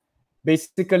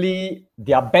basically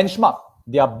their benchmark,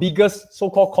 their biggest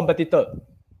so-called competitor.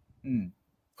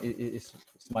 Is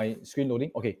my screen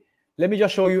loading? Okay, let me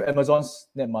just show you Amazon's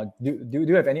net margin. Do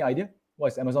you have any idea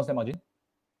what is Amazon's net margin?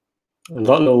 A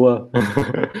lot lower.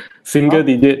 Single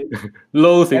digit.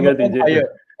 Low single Amazon digit. higher,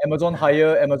 Amazon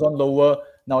higher, Amazon lower.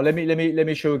 Now let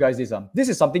me show you guys this. This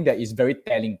is something that is very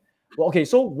telling. Well, okay,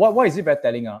 so why is it very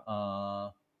telling?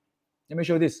 Let me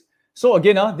show you this. So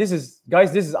again, this is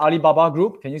Alibaba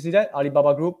Group. Can you see that?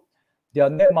 Alibaba Group. Their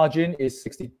net margin is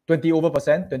 20 over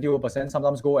percent,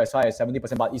 sometimes go as high as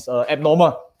 70%, but it's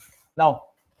abnormal. Now,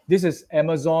 this is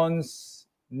Amazon's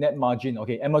net margin.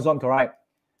 Okay, Amazon, correct.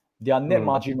 Their net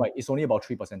margin, right, is only about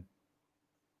 3%.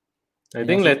 I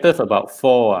think latest about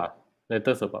 4.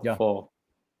 Latest about 4.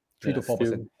 3 to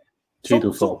 4%. 3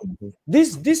 to 4. So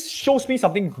this shows me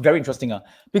something very interesting.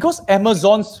 Because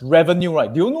Amazon's revenue,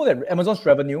 right? Do you know that Amazon's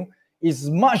revenue is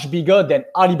much bigger than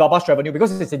Alibaba's revenue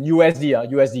because it's in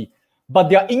USD. But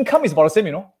their income is about the same,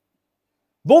 you know.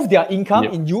 Both their income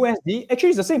in USD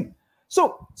actually is the same.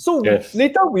 So yes.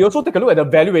 Later we also take a look at the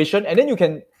valuation, and then you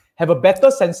can have a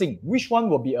better sensing which one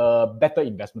will be a better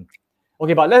investment.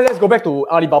 Okay, but let's go back to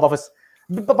Alibaba first.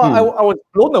 But I was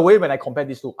blown away when I compared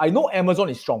these two. I know Amazon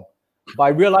is strong, but I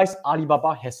realized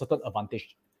Alibaba has certain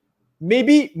advantage.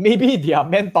 Maybe their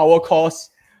manpower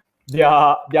cost,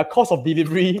 their cost of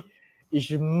delivery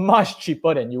is much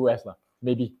cheaper than US.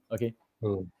 Maybe. Okay.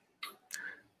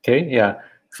 Okay, yeah.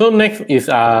 So next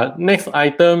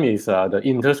item is the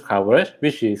interest coverage,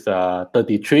 which is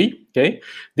 33. Okay,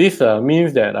 this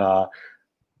means that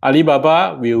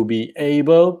Alibaba will be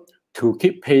able to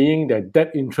keep paying their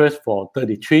debt interest for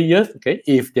 33 years. Okay,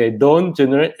 if they don't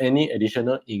generate any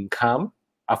additional income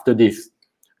after this.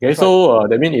 Okay, so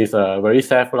that means it's very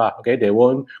safe lah. Okay, they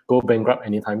won't go bankrupt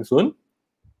anytime soon.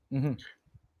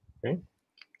 Okay,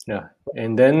 yeah.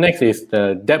 And then next is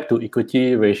the debt to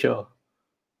equity ratio.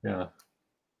 Yeah.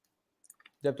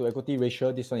 Debt to equity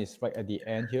ratio, this one is right at the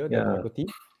end here, debt to equity.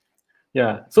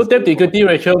 Yeah, so debt to equity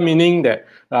ratio meaning that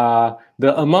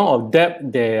the amount of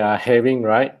debt they are having,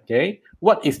 right? Okay,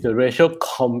 what is the ratio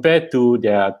compared to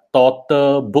their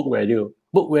total book value?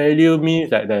 Book value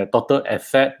means that the total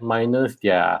asset minus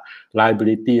their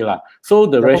liability lah. So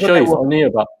the ratio is only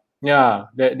about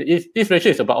this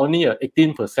ratio is about only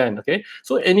 18%. Okay,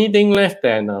 so anything less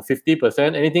than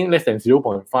 50%, anything less than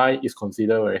 0.5 is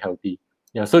considered very healthy.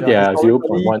 Yeah, so they are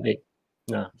 0.18.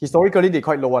 Yeah. Historically, they're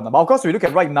quite low one. But of course, we look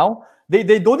at right now, they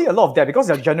don't need a lot of debt because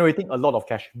they're generating a lot of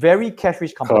cash. Very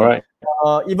cash-rich company. Correct.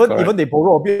 Even they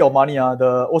borrow a bit of money.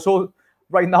 Also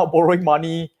right now borrowing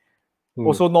money,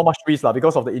 also not much risk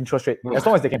because of the interest rate. As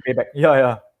long as they can pay back.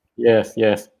 Yeah. Yes.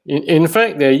 In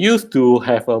fact, they used to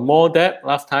have more debt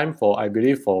last time I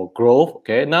believe for growth.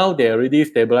 Okay, now they already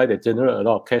stabilized. They generate a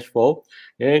lot of cash flow.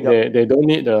 Okay, they don't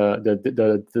need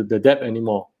the debt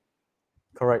anymore.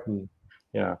 Correct.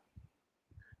 Yeah.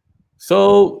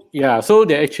 So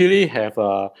they actually have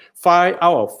 5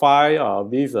 out of 5 of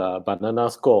these banana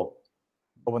score.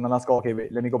 Banana score. Okay,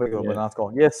 wait. Let me go back to the banana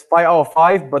score. Yes, 5 out of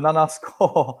 5 banana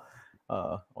score.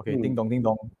 Okay, ding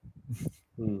dong.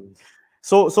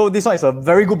 So this one is a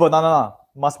very good banana.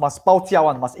 Must 包价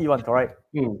one, must eat one, correct?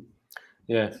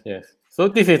 Yes. So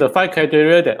this is the 5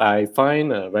 criteria that I find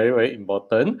very, very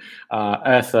important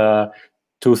as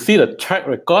to see the track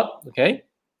record, okay,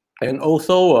 and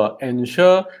also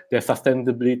ensure their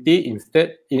sustainability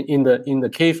instead in the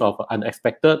case of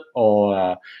unexpected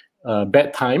or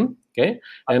bad time, okay,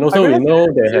 and also we know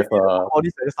they have all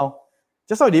this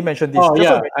just now you didn't mention this.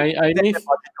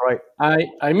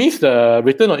 I missed the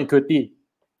return on equity.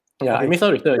 Yeah, I missed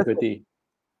out return on equity.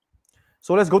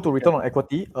 So let's go to return on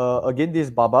equity. Again, this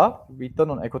Baba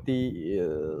return on equity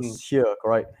is here,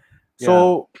 correct?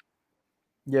 So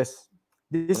yes,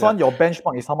 this one your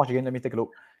benchmark is how much again? Let me take a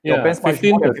look. Your benchmark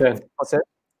 15%. 15%.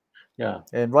 Yeah,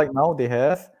 and right now they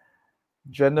have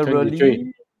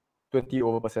generally 20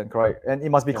 over %, correct? And it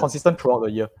must be consistent throughout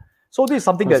the year. So this is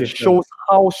something that shows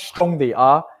how strong they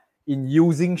are in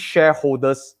using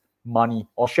shareholders' money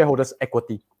or shareholders'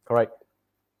 equity, correct?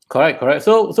 Correct.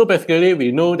 So basically,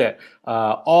 we know that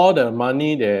all the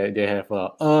money they have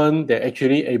earned, they're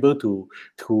actually able to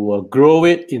grow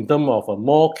it in terms of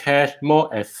more cash, more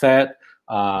asset,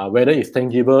 whether it's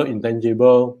tangible,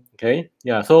 intangible. Okay,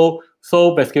 yeah. So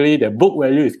basically, their book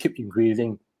value is keep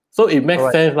increasing. So it makes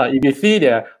sense. Like if you see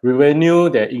their revenue,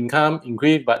 their income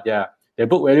increase, but their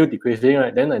book value decreasing,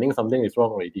 right? Then I think something is wrong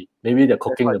already. Maybe they're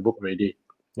cooking the book already.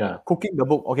 Yeah, cooking the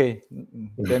book. Okay,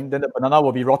 then the banana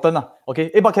will be rotten. Okay,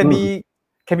 but can be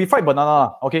fried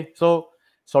banana. Okay, so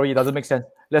Sorry, it doesn't make sense.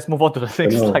 Let's move on to the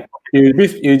next slide.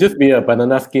 You just be a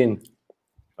banana skin.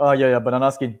 Yeah,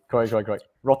 banana skin. Correct.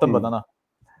 Rotten banana.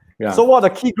 Yeah. So what are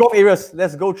the key growth areas?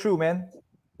 Let's go through, man.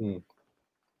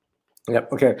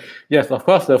 Yep. Okay. Yes, of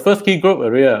course. The first key growth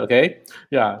area. Okay.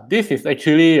 Yeah. This is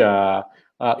actually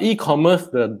e-commerce.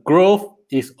 The growth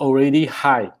is already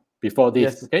high before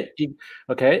this. Yes. Okay.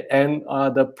 Okay. And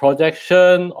the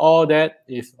projection, all that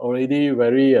is already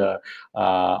very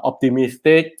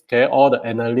optimistic. Okay. All the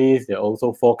analysts, they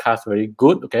also forecast very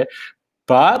good. Okay.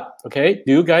 But okay,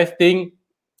 do you guys think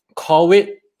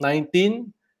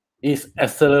COVID-19 is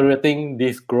accelerating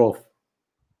this growth?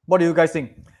 What do you guys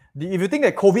think? If you think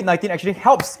that COVID-19 actually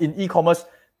helps in e-commerce,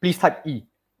 please type E.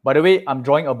 By the way, I'm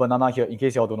drawing a banana here in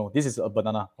case y'all don't know. This is a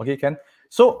banana. Okay, Ken?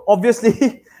 So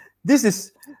obviously, this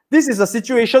is a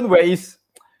situation where it's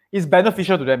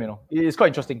beneficial to them, you know. It's quite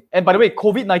interesting. And by the way,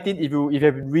 COVID-19, if you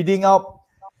have been reading out,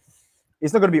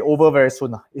 it's not going to be over very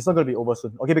soon. It's not going to be over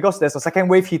soon. Okay, because there's a second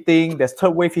wave hitting, there's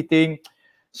third wave hitting.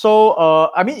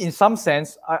 So I mean, in some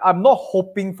sense, I'm not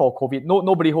hoping for COVID.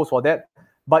 Nobody hopes for that.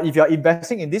 But if you're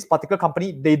investing in this particular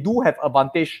company, they do have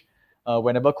advantage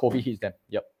whenever COVID hits them.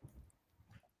 Yep.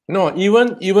 No,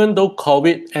 even though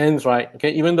COVID ends, right?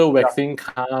 Okay, even though vaccine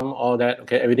come, all that,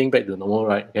 okay, everything back to normal,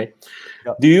 right? Okay.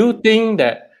 Yep. Do you think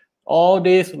that all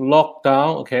this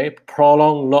lockdown, okay,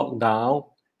 prolonged lockdown,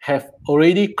 have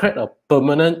already created a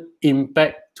permanent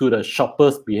impact to the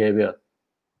shoppers' behavior?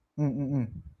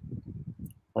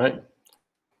 Right?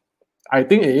 I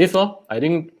think it is. I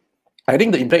think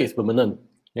the impact is permanent.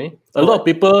 Okay, a lot of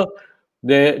people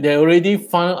they already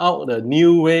found out the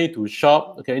new way to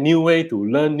shop. Okay, new way to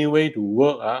learn, new way to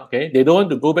work. Okay, they don't want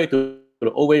to go back to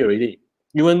the old way already.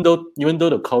 Even though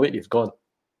the COVID is gone.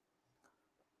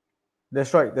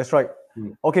 That's right.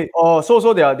 Okay.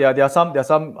 So there are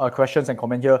some questions and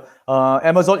comment here.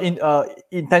 Amazon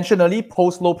intentionally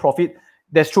post low profit.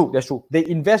 That's true. They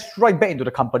invest right back into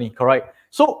the company. Correct.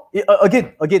 So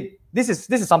again, this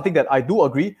is something that I do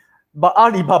agree. But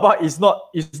Alibaba is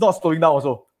not slowing down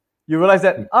also. You realize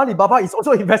that Alibaba is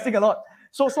also investing a lot.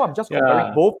 So I'm just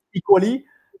comparing both equally,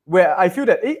 where I feel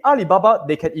that Alibaba,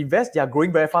 they can invest, they are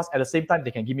growing very fast, at the same time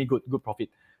they can give me good profit.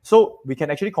 So we can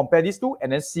actually compare these two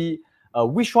and then see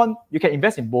which one you can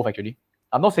invest in both actually.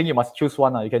 I'm not saying you must choose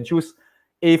one. You can choose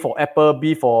A for Apple,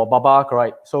 B for Baba,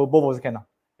 correct? So both also can.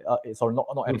 Sorry, not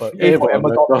Apple. A for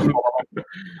Amazon, B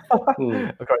for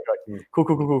Baba. Correct.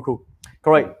 Cool.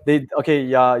 Correct.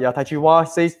 Tai Chi Hua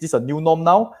says this is a new norm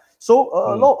now. So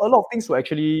a lot of things will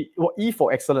actually E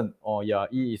for excellent.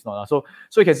 E is not. So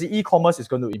you can see e-commerce is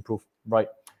going to improve, right?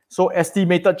 So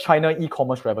estimated China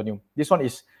e-commerce revenue. This one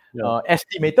is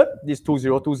estimated. This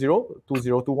 2020,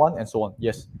 2021, and so on.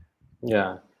 Yes.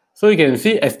 Yeah. So you can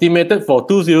see estimated for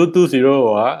 2020.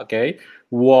 Okay,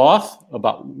 was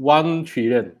about 1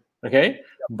 trillion. Okay,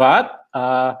 but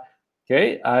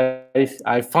okay,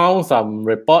 I found some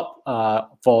report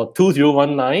for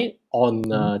 2019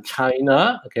 on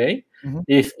China. Okay,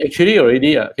 it's actually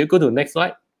already. Can you go to the next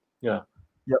slide? Yeah.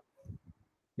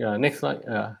 Next slide.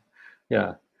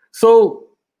 Yeah. So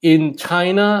in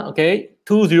China, okay,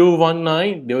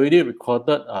 2019 they already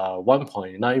recorded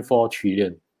 1.94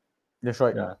 trillion. That's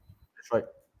right. Yeah. That's right.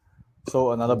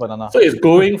 So another banana. So it's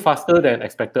growing faster than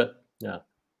expected. Yeah.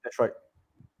 That's right.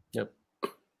 Yep.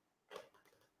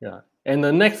 Yeah. And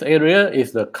the next area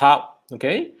is the cloud.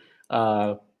 Okay.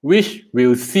 Which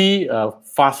will see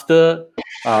faster.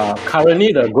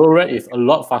 Currently, the growth rate is a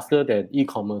lot faster than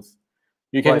e-commerce.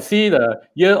 You can see the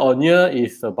year-on-year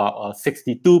is about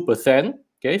 62%.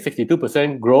 Okay,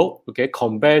 62% growth. Okay,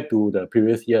 compared to the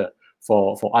previous year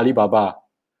for Alibaba.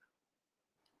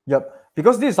 Yep.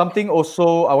 Because this is something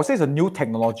also, I would say it's a new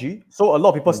technology. So a lot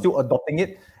of people are still adopting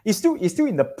it. It's still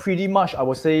in the pretty much, I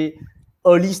would say,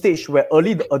 early stage where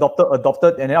early adopter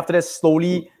adopted, and then after that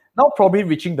slowly, now probably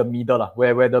reaching the middle,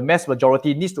 where the mass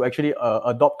majority needs to actually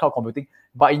adopt cloud computing.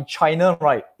 But in China,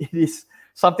 right, it is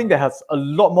something that has a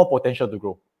lot more potential to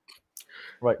grow.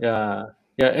 Right. Yeah.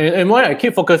 And why I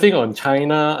keep focusing on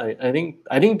China, I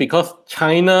think because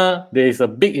China, there is a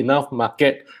big enough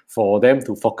market for them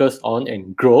to focus on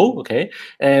and grow. Okay,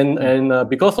 and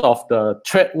because of the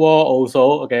trade war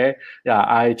also. Okay,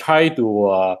 I try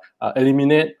to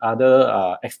eliminate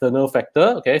other external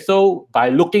factor. Okay, so by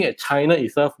looking at China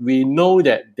itself, we know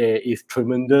that there is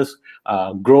tremendous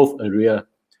growth area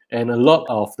and a lot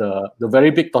of the very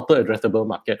big total addressable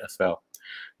market as well.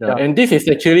 And this is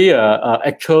actually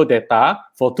actual data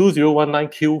for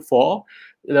 2019 Q4.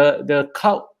 The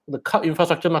cloud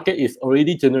infrastructure market is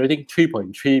already generating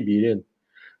 3.3 billion.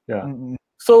 Yeah.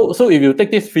 So if you take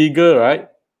this figure, right,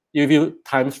 if you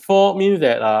times 4 means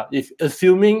that if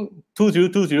assuming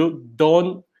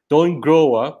 2020 don't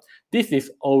grow, this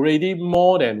is already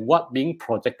more than what being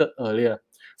projected earlier.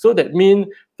 So that means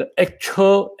the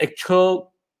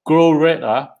actual growth rate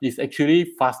is actually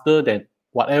faster than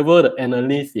whatever the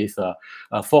analyst is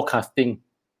forecasting.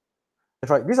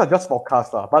 That's right. These are just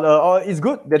forecasts, but it's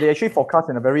good that they actually forecast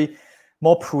in a very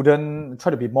more prudent,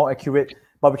 try to be more accurate.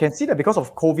 But we can see that because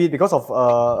of COVID, because of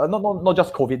not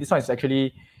just COVID, this one is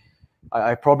actually,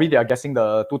 I probably they are guessing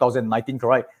the 2019,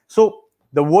 correct? So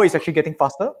the war is actually getting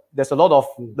faster. There's a lot of,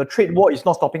 the trade war is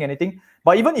not stopping anything.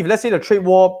 But even if, let's say, the trade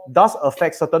war does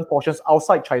affect certain portions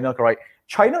outside China, correct?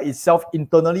 China itself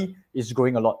internally is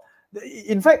growing a lot.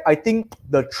 In fact, I think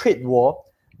the trade war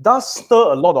does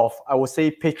stir a lot of, I would say,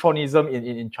 patriotism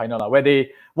in China, where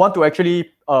they want to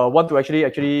actually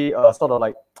sort of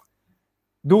like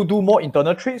do more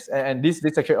internal trades, and this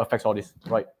actually affects all this,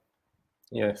 right?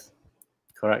 Yes,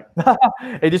 correct.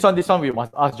 Hey, this one we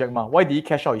must ask Jack Ma. Why did he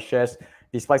cash out his shares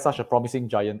despite such a promising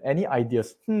giant? Any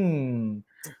ideas?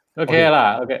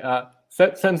 Okay.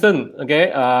 Samson.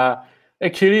 Okay.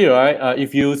 Actually, right,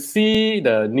 if you see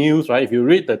the news, right, if you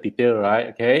read the detail, right,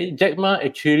 okay, Jack Ma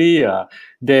actually,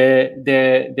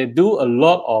 they do a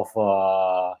lot of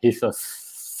his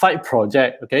side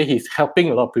project. Okay, he's helping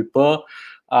a lot of people.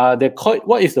 They call it,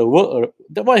 what is the word?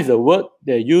 What is the word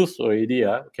they use already?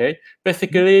 Okay,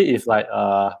 basically, it's like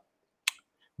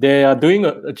they are doing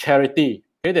a charity.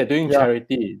 Okay, they're doing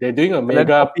charity. They're doing a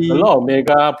lot of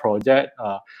mega project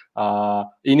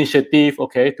initiative.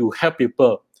 Okay, to help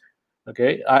people.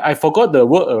 Okay, I forgot the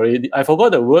word already.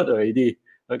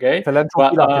 Okay,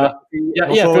 philanthropy,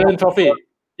 philanthropy.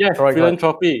 Yes, correct,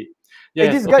 philanthropy. Yes,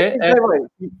 hey, this guy, right,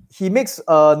 he makes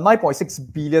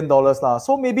 $9.6 billion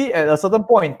So maybe at a certain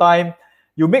point in time,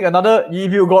 you make another.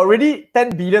 If you got already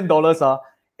 $10 billion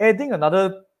adding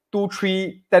another 2,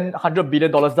 3, 10, $100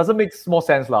 billion doesn't make more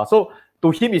sense So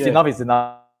to him, it's enough. It's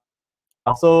enough.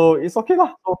 So it's okay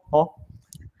So,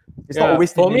 it's not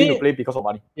always needing to play because of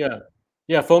money. Yeah.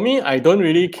 For me, I don't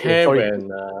really care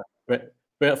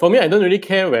for me, I don't really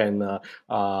care when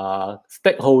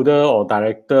stakeholder or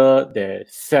director they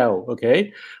sell.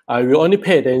 Okay, I will only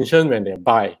pay attention when they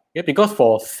buy. Okay, because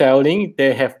for selling,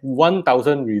 they have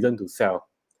 1,000 reasons to sell.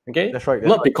 Okay, that's right.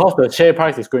 Not because the share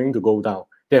price is going to go down.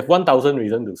 They have 1,000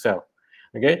 reasons to sell.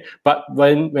 Okay, but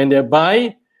when they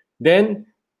buy, then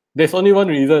there's only one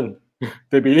reason.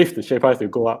 They believe the share price will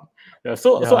go up.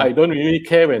 So I don't really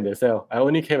care when they sell. I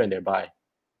only care when they buy.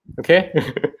 Okay.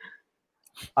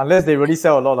 Unless they really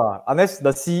sell a lot, unless the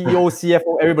CEO,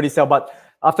 CFO, everybody sell. But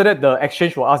after that, the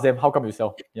exchange will ask them, "How come you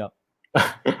sell?" Yeah.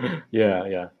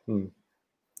 Yeah.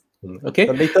 Okay.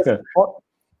 The latest report.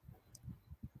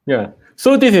 Yeah.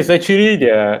 So this is actually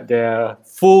their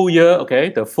full year. Okay,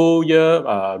 the full year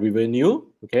revenue.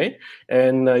 Okay,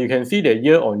 and you can see the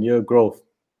year-on-year growth.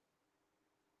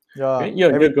 Yeah. Okay?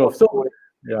 Year-on-year growth. So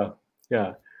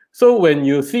yeah. So when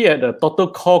you see at the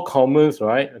total core commerce,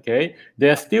 right? Okay,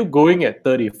 they're still going at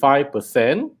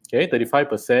 35%. Okay,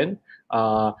 35%.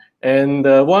 And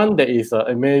the one that is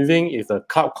amazing is the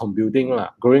cloud computing,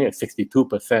 growing at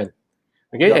 62%.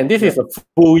 Okay, and this is a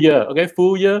full year. Okay,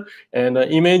 full year. And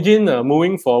imagine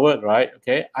moving forward, right?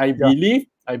 Okay, I believe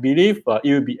it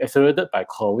will be accelerated by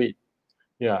COVID.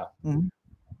 Yeah.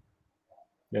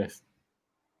 Yes.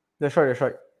 That's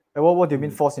right. And what do you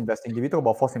mean forced investing? Did we talk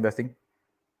about forced investing?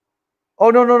 Oh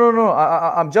no.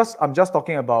 I'm just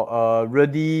talking about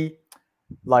really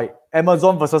like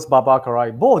Amazon versus Baba,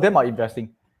 correct? Both of them are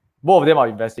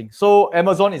investing. So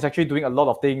Amazon is actually doing a lot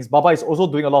of things. Baba is also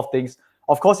doing a lot of things.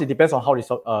 Of course, it depends on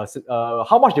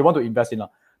how much they want to invest in.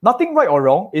 Nothing right or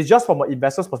wrong. It's just from an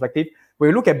investor's perspective. When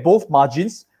you look at both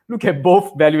margins, look at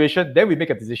both valuation, then we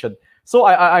make a decision. So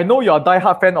I know you're a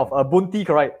diehard fan of Bunti,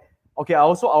 correct? Okay, I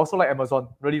also like Amazon.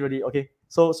 Really. Okay.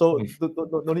 So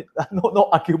no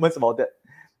arguments about that.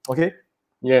 Okay.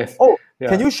 Yes.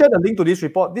 Can you share the link to this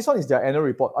report? This one is their annual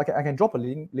report. I can drop a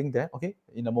link there. Okay,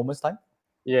 in a moment's time.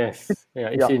 Yes. Yeah,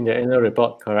 it's in the annual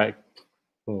report. Correct.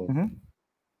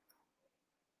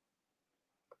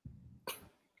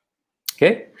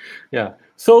 Okay. Yeah.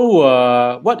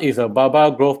 So what is a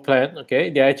Baba growth plan? Okay,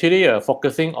 they're actually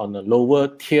focusing on the lower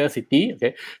tier city.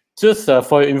 Okay, just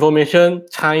for your information,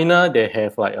 China, they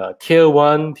have like tier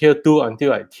 1, tier 2 until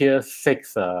like tier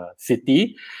 6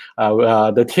 city.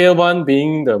 The tier 1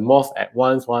 being the most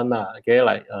advanced one, okay,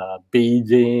 like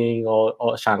Beijing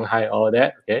or Shanghai, all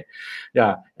that, okay.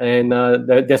 Yeah, and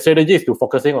the strategy is to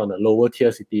focusing on the lower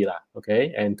tier city,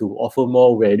 okay, and to offer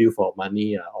more value for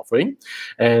money offering.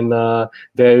 And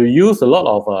they use a lot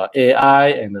of AI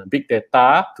and big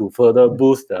data to further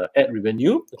boost the ad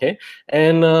revenue, okay.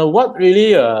 And what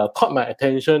really caught my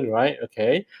attention, right,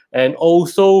 okay, and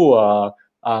also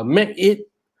make it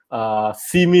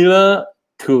similar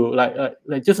to like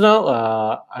just now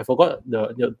I forgot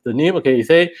the name, okay, you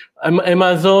say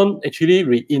Amazon actually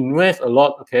reinvest a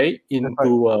lot, okay,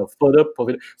 into further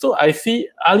profit. So I see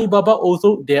Alibaba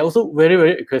also, they are also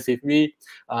very aggressively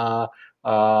they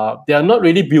are not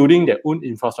really building their own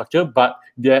infrastructure, but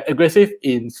they are aggressive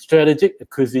in strategic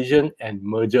acquisition and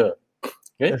merger.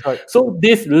 Okay, so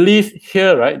this list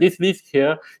here, right? This list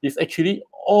here is actually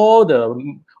all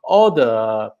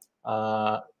the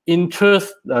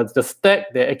interest, the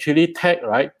stack they actually tag,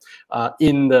 right?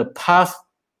 In the past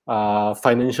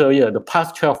financial year, the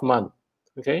past 12 months.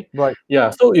 Okay, right.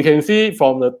 Yeah, so you can see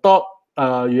from the top,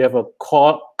 you have a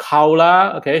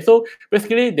Kaola. Okay, so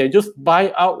basically they just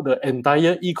buy out the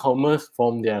entire e-commerce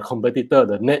from their competitor,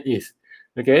 the NetEase.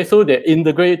 Okay, so they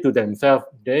integrate to themselves.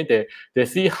 Okay, they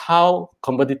see how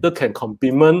competitor can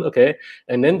complement. Okay,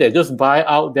 and then they just buy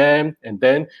out them, and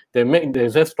then they make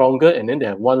themselves stronger, and then they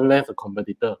have one less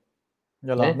competitor.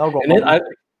 Yeah, okay? Now got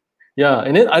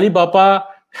and then Alibaba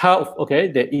Health.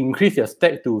 Okay, they increase their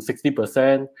stake to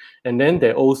 60%, and then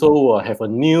they also have a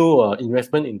new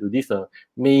investment into this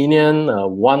Manian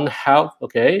One Health.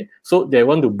 Okay, so they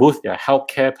want to boost their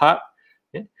healthcare part.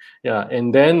 Okay? Yeah,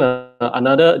 and then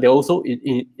another, they also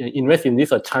invest in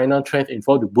this China Trend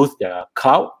Info to boost their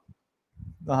cloud.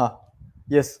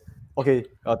 Yes. Okay.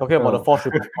 Talking about the false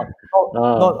report.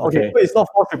 Okay. So it's not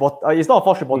false report. It's not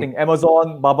false reporting.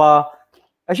 Amazon, Baba.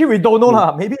 Actually, we don't know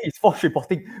lah. Maybe it's false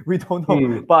reporting. We don't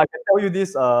know. But I can tell you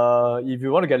this: if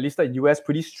you want to get listed in US,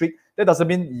 pretty strict. That doesn't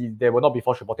mean there will not be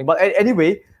false reporting. But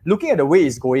anyway, looking at the way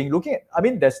it's going,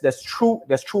 there's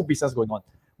true business going on.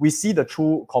 We see the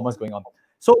true commerce going on.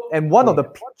 So, and one of the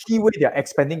key way they are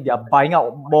expanding, they are buying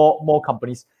out more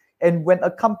companies. And when a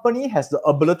company has the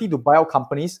ability to buy out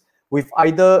companies with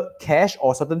either cash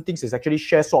or certain things, is actually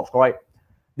share swaps, right?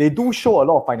 They do show a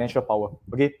lot of financial power.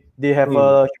 Okay, they have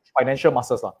financial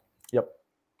muscles. Yep.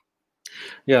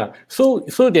 Yeah. So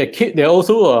they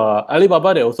also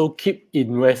Alibaba, they also keep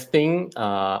investing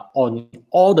on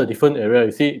all the different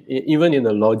areas. You see, even in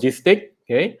the logistic,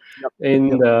 okay,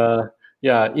 in the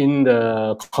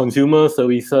consumer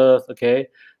services, okay.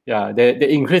 Yeah, they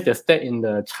increase their stake in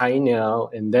the China,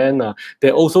 and then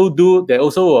they also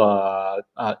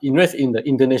invest in the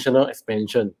international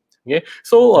expansion. Okay,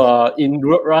 so in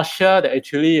Russia, they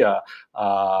actually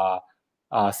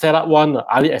set up one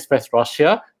AliExpress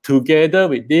Russia together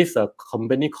with this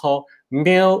company called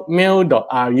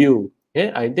Mail.ru.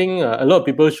 Okay, I think a lot of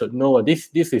people should know this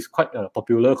is quite a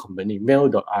popular company,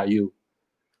 Mail.ru.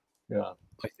 Yeah.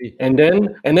 I see. And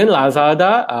then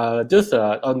Lazada, just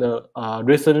on the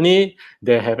recently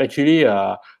they have actually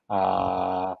have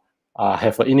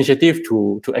an initiative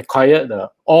to acquire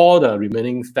all the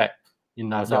remaining stack in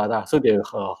Lazada. Yep. So they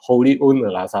wholly own the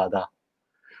Lazada.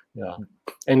 Yeah,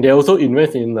 and they also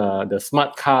invest in the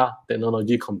smart car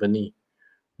technology company.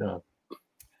 Yeah,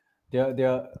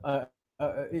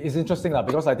 it's interesting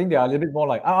because I think they are a little bit more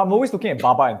like, I'm always looking at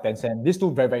Baba and Tencent. These two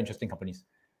very interesting companies.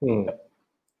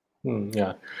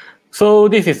 Yeah. So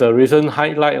this is a recent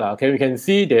highlight. Okay, we can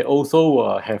see they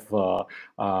also have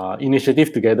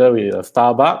initiative together with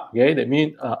Starbucks. Okay, that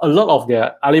means a lot of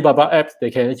their Alibaba apps, they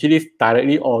can actually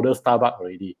directly order Starbucks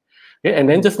already. Okay, and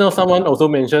then just now someone also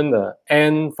mentioned the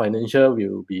Ant Financial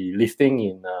will be listing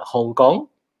in Hong Kong.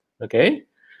 Okay,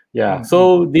 yeah.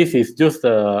 So this is just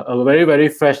a very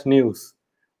fresh news.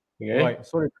 Okay, right.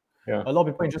 So a lot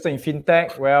of people interested in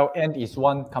fintech. Well, Ant is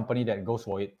one company that goes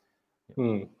for it.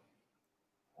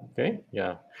 Okay,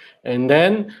 yeah, and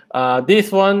then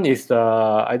this one is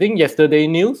I think yesterday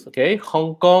news. Okay,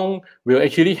 Hong Kong will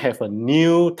actually have a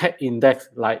new tech index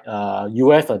like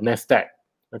US NASDAQ.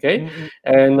 Okay,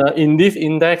 and in this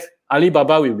index,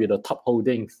 Alibaba will be the top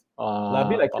holdings.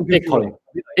 Like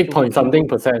 8 something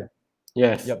percent.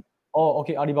 Yes. Yep. Oh,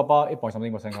 okay. Alibaba 8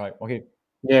 something percent, right? Okay.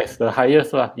 Yes, the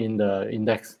highest in the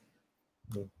index.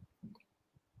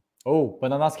 Oh,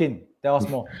 banana skin. Tell us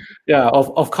more. Yeah,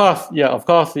 of course. Yeah, of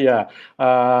course. Yeah.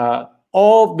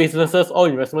 All businesses, all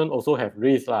investment also have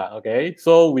risk, okay.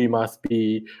 So we must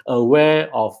be aware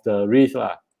of the risk,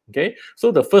 okay.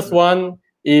 So the first one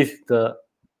is the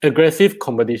aggressive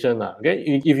competition. Okay,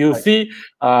 if you see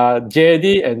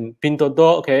JD and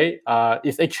Pinduoduo, okay,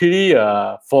 it's actually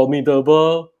a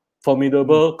formidable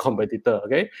competitor.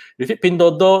 Okay, you see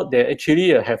Pinduoduo, they actually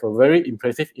have a very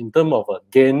impressive in terms of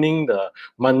gaining the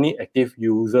monthly active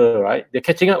user. Right, they're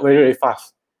catching up very, very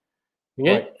fast.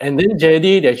 Okay, Right. and then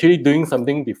JD, they're actually doing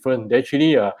something different. They're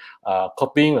actually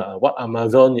copying what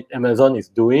Amazon is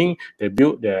doing. They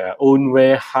built their own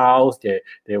warehouse. They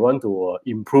want to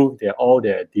improve all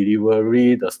their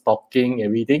delivery, the stocking,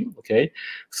 everything. Okay,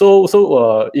 so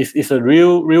it's a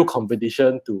real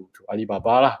competition to Alibaba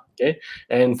lah. Okay,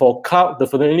 and for cloud,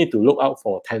 definitely need to look out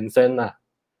for Tencent lah.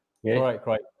 Okay?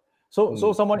 Correct. So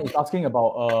someone is asking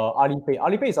about Alipay.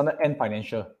 Alipay is under Ant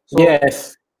Financial. So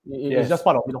yes. It's just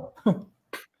part of it.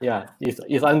 Yeah,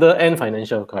 it's under Ant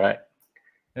Financial, correct?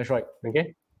 That's right.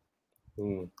 Okay.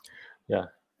 Yeah.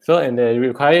 So, and they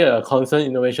require a constant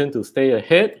innovation to stay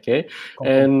ahead. Okay.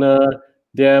 And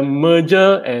their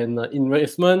merger and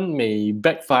investment may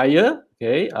backfire.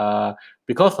 Okay.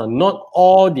 Because not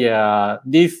all they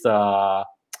do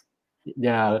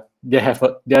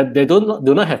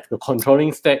not have the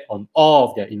controlling stake on all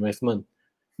of their investment,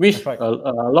 which a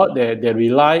lot they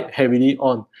rely heavily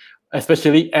on,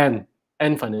 especially Ant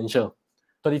Financial.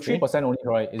 33% only,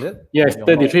 right? Is it? Yes,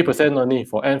 33% only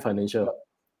for Ant Financial.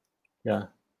 Yeah.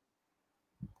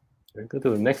 We'll go to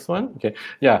the next one. Okay.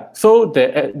 Yeah. So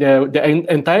the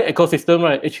entire ecosystem,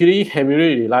 right, actually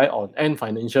heavily rely on Ant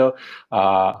Financial.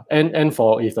 Ant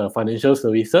for is financial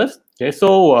services. Okay.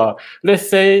 So let's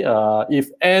say if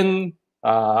Ant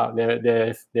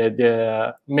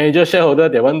their major shareholder,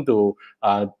 they want to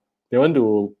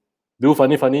do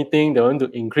funny thing. They want to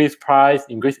increase price,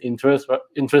 increase interest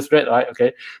rate, right?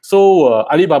 Okay. So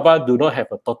Alibaba do not have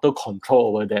a total control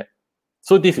over that.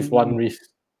 So this is one risk.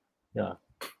 Yeah.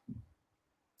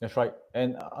 That's right.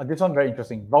 And this one very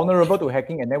interesting. Vulnerable to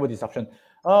hacking and network disruption.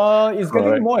 It's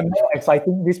getting more and more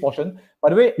exciting, this portion. By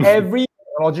the way, every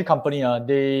technology company,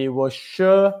 they will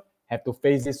sure have to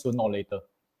face this sooner or later.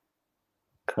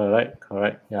 Correct.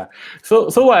 Yeah.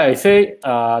 So what I say,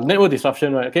 network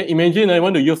disruption, right? Okay. Imagine I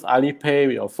want to use Alipay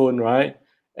with your phone, right?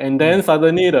 And then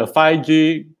suddenly the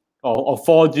 5G or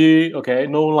 4G, okay,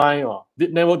 no line or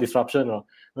network disruption,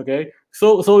 okay.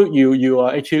 So you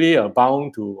are actually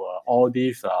bound to all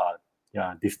these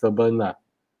disturbance.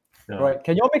 Yeah. Right.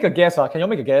 Can you all make a guess? Can you all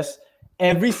make a guess?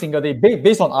 Every single day,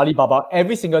 based on Alibaba,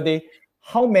 every single day,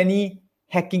 how many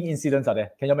hacking incidents are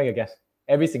there? Can you all make a guess?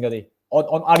 Every single day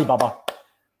on Alibaba.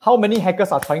 How many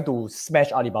hackers are trying to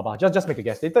smash Alibaba? Just make a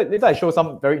guess. Later I show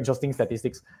some very interesting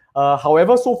statistics.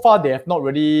 However, so far they have not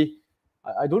really,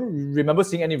 I don't remember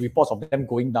seeing any reports of them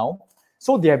going down.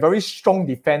 So they have very strong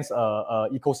defense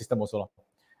ecosystem also.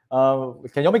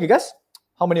 Can you all make a guess?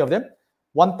 How many of them?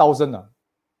 1,000.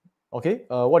 Okay.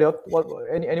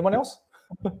 Anyone else?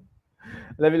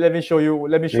 let me show you.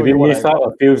 Maybe miss out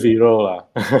a few zero.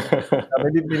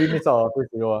 Maybe miss out a few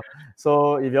zero.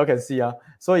 So if you all can see,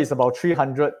 so it's about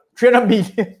 300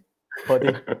 million per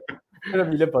day. 300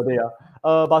 million per day.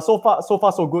 But so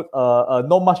far so good.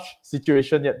 Not much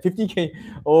situation yet. 50K.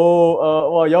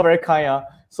 Well, you're very kind.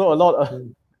 So a lot.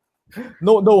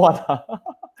 No one.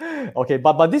 Okay,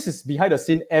 but this is behind the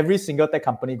scene. Every single tech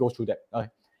company goes through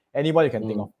that. Anyone you can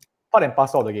think of. Part and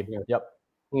parcel of the game. Yep.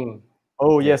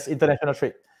 Oh yes, international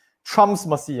trade. Trump's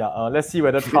mercy. Let's see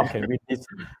whether Trump can win this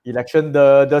election.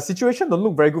 The situation don't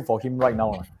look very good for him right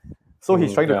now. So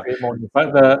he's trying to create more news.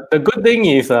 But the good thing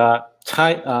is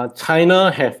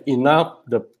China have enough.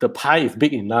 The pie is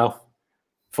big enough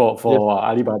for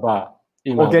Alibaba.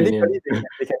 Organically,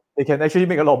 they can actually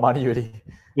make a lot of money already.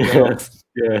 Yes.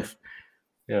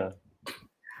 Yeah.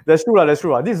 That's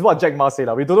true. This is what Jack Ma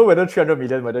said. We don't know whether 300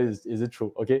 million, whether is it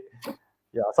true. Okay.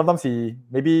 Yeah. Sometimes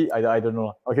I don't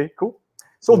know. Okay, cool.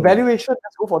 So valuation,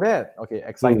 let's go for that. Okay,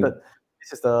 excited.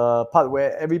 This is the part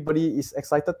where everybody is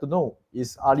excited to know,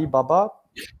 is Alibaba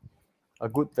a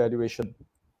good valuation?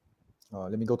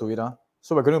 Let me go to it.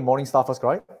 So we're going to Morningstar first,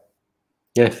 right?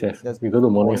 Yes. We go to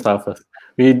Morningstar first.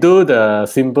 We do the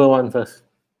simple one first.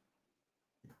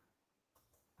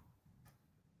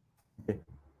 Okay.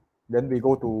 Then we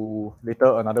go to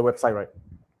later another website, right?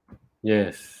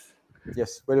 Yes.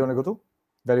 Where do you want to go to?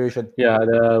 Valuation. Yeah,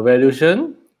 the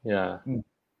valuation. Yeah.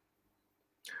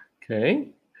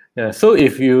 Okay. Yeah. So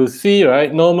if you see,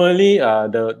 right, normally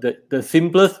the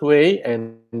simplest way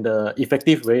and the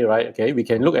effective way, right? Okay, we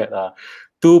can look at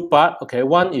two parts. Okay,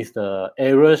 one is the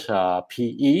average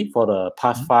PE for the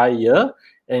past 5 years,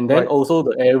 and then also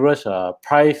the average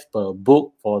price per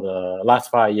book for the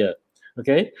last 5 years.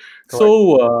 Okay,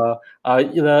 so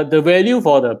the value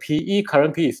for the PE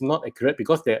current PE is not accurate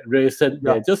because they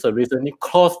just recently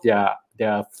closed their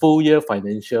their full year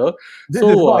financial. This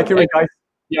is not accurate, guys.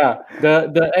 Yeah,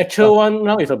 the actual one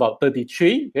now is about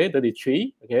 33, okay,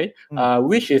 33, okay,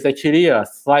 which is actually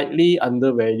slightly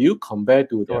undervalued compared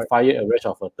to the 5-year average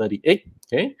of 38,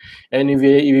 okay. And if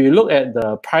you look at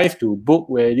the price to book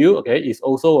value, okay, it's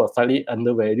also slightly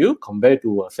undervalued compared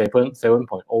to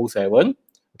 7.07.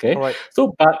 Okay,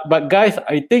 so but guys,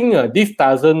 I think this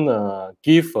doesn't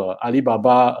give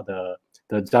Alibaba the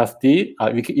justice.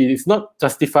 It is not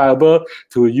justifiable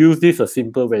to use this a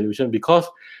simple valuation because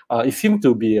it seems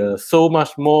to be so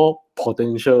much more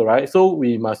potential, right? So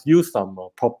we must use some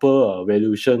proper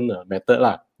valuation method,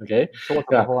 lah. Okay.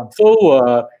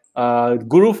 So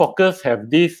Guru Focus have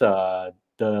this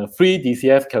the free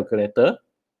DCF calculator,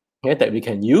 okay, that we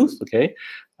can use. Okay,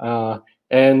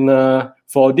 and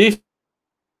for this.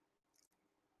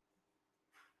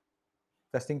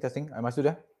 Testing. Am I still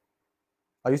there?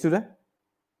 Are you still there?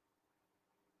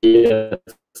 Yes.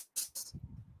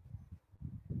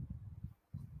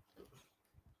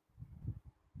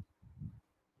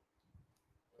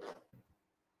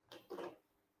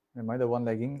 Am I the one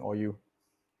lagging or you?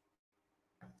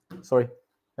 Sorry.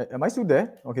 Am I still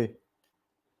there? Okay.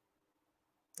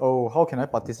 Oh, how can I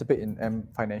participate in M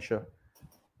Financial?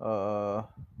 Oh,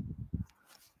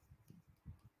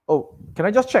 can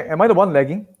I just check? Am I the one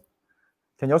lagging?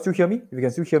 Can you all still hear me? If you can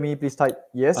still hear me, please type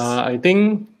yes. I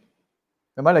think.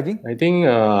 Am I lagging? I think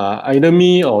either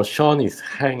me or Sean is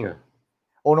hanged.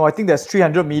 Oh no, I think there's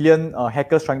 300 million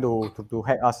hackers trying to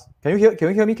hack us. Can you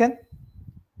hear me, Ken?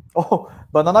 Oh,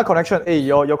 banana connection. Hey,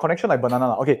 your connection like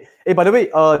banana. Okay. Hey, by the way,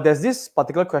 there's this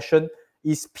particular question.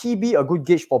 Is PB a good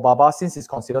gauge for Baba since it's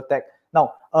considered tech?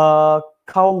 Now,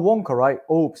 Carl Wong, right?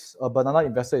 Oops, a banana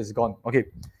investor is gone. Okay.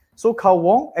 So Carl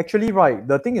Wong, actually, right,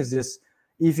 the thing is this.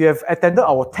 If you have attended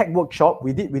our tech workshop,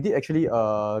 we did actually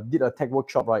did a tech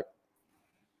workshop, right?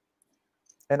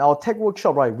 And our tech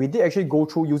workshop, right, we did actually go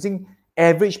through using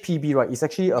average PB, right? It's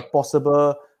actually a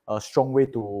possible strong way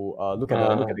to look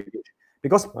at the gauge.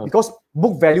 Because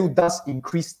book value does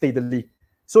increase steadily.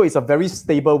 So it's a very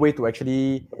stable way to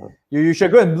actually, you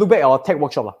should go and look back at our tech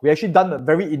workshop. We actually done a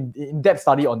very in-depth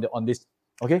study on this.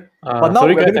 Okay. But now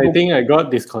sorry guys, I think I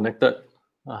got disconnected.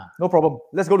 No problem.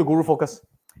 Let's go to Guru Focus.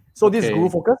 So this is Guru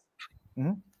Focus.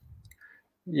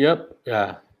 Yep.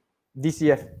 Yeah.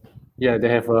 DCF. Yeah, they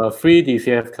have a free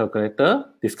DCF calculator,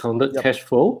 discounted cash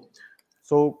flow.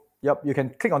 So yep, you can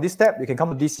click on this tab. You can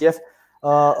come to DCF.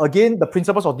 Again, the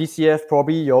principles of DCF,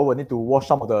 probably you all will need to watch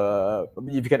some of the,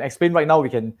 if you can explain right now, we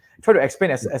can try to explain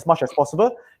as much as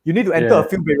possible. You need to enter a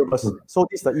few variables. So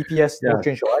this is the EPS, no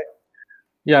change, right?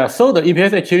 Yeah, so the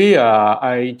EPS actually,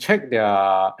 I checked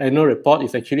their annual report,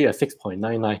 is actually a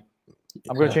 6.99.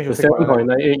 I'm going to change to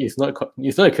 7.98 is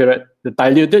not accurate. The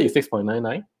diluted is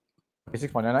 6.99. Okay,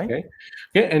 6.99.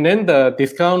 Okay, and then the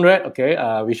discount rate, okay,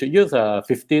 we should use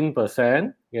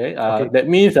 15%. Okay, that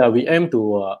means we aim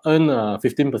to earn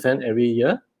 15% every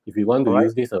year if we want to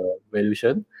use this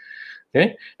valuation.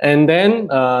 Okay, and then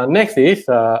next is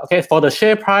okay, for the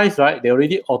share price, right? They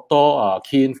already auto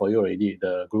key in for you already,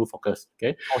 the Guru Focus.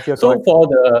 Okay, so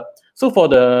for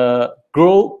the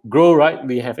grow, right?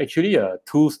 We have actually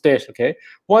two stage. Okay,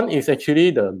 one is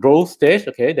actually the growth stage.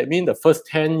 Okay, that means the first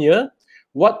 10 years.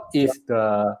 What is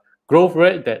the growth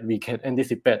rate that we can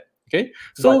anticipate? Okay,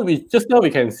 so we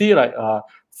can see like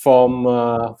from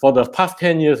for the past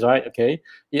 10 years, right? Okay,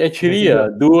 it actually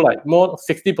do like more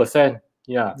 60%.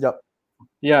 Yeah.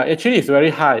 Yeah, actually it's very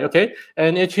high. Okay,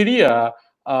 and actually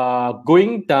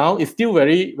going down is still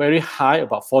very, very high,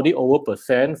 about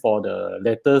 40% for the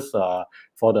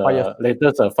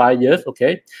latest 5 years.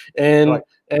 Okay, and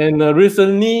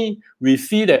recently we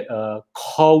see that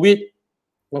COVID.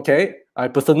 Okay, I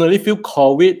personally feel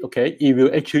COVID, okay, it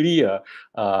will actually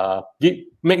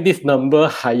make this number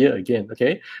higher again,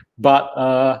 okay? But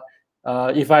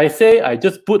if I say I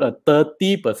just put a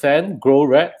 30% growth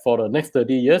rate for the next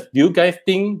 30 years, do you guys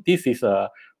think this is a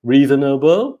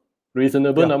reasonable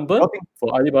number for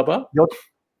Alibaba? Do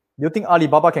you think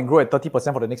Alibaba can grow at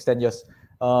 30% for the next 10 years?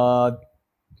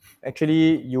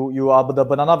 Actually, you are the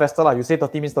banana investor, you say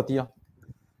 30 means 30.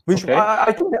 Which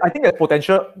I think that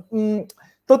potential.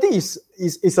 30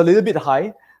 is a little bit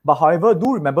high, but however,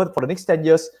 do remember for the next 10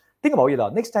 years, think about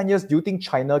it. Next 10 years, do you think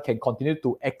China can continue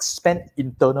to expand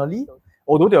internally?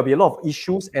 Although there will be a lot of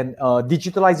issues and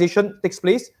digitalization takes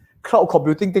place, cloud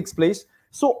computing takes place.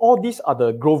 So all these are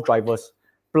the growth drivers.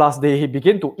 Plus, they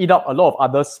begin to eat up a lot of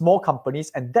other small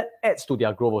companies, and that adds to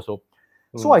their growth also.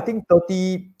 So I think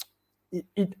 30,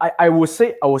 I would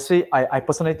say, I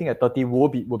personally think that 30 will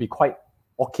be quite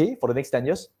okay for the next 10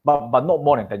 years, but not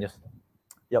more than 10 years.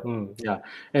 Yep. Yeah.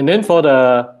 And then for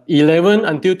the 11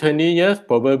 until 20 years,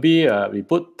 probably we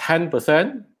put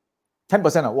 10%.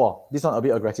 10%. Wow, this one a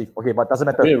bit aggressive. Okay, but doesn't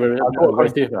matter. Very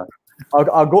aggressive.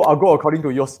 I'll go according to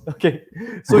yours. Okay.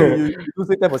 So you do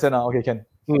say 10%. Okay, can.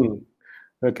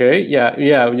 Okay.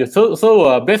 Yeah.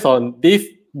 So based on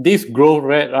this growth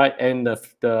rate, right, and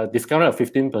the discount rate of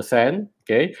 15%.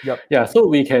 Okay. Yep. Yeah. So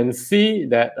we can see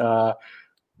that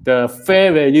the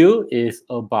fair value is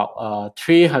about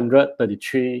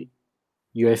 333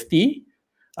 USD.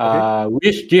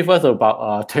 Which give us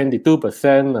about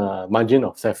 22% margin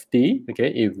of safety.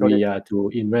 Okay, if we are to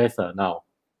invest now.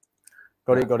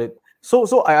 Got it. So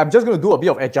I'm just going to do a bit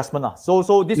of adjustment.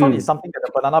 So this one is something that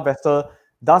the banana investor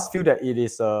does feel that it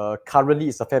is currently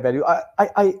is a fair value.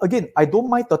 I don't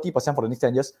mind 30% for the next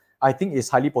 10 years. I think it's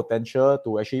highly potential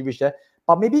to actually reach there.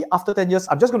 But maybe after 10 years,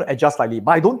 I'm just going to adjust slightly.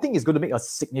 But I don't think it's going to make a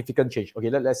significant change.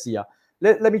 Okay, let's see.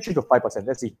 Let me change to 5%.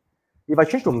 Let's see. If I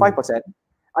change to 5%,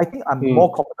 I think I'm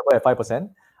more comfortable at 5%.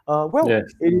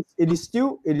 It is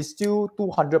still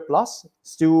 200 plus,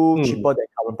 still cheaper than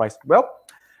current price. Well,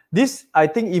 this, I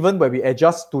think, even when we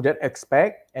adjust to that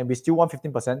aspect and we still want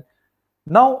 15%,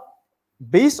 now,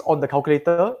 based on the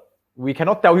calculator, we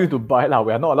cannot tell you to buy.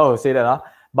 We are not allowed to say that.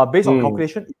 But based on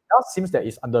calculation, it does seem that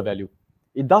it's undervalued.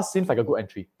 It does seem like a good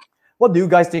entry. What do you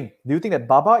guys think? Do you think that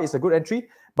Baba is a good entry?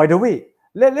 By the way,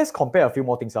 let's compare a few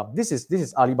more things. This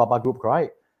is Alibaba Group,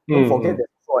 right? Don't forget that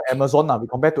for Amazon, we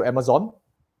compare to Amazon.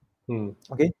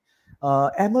 Okay.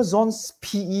 Amazon's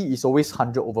PE is always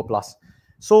 100 over plus.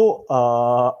 So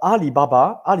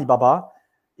Alibaba,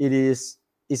 it's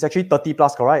actually 30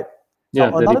 plus, correct? Yeah,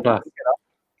 now, another thing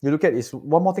you look at is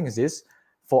one more thing is this.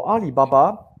 For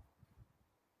Alibaba,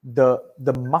 the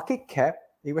market cap,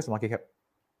 where's the market cap?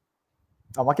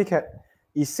 Our market cap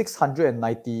is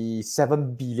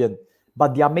 697 billion,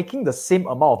 but they are making the same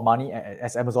amount of money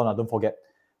as Amazon, don't forget.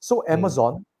 So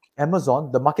Amazon,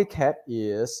 the market cap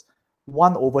is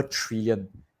 1 over trillion.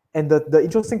 And the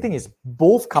interesting thing is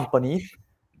both companies,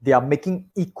 they are making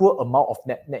equal amount of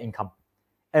net income.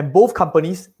 And both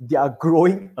companies, they are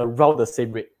growing around the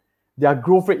same rate. Their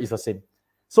growth rate is the same.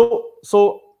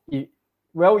 So you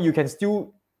can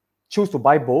still choose to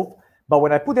buy both. But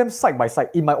when I put them side by side,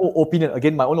 in my own opinion,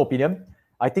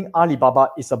 I think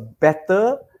Alibaba is a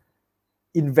better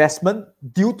investment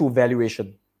due to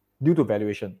valuation.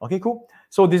 Okay, cool.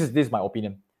 So this is my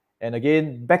opinion. And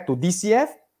again, back to DCF.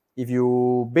 If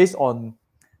you based on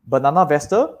Banana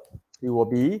Investor, it will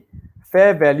be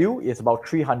fair value is about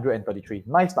 333.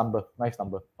 Nice number.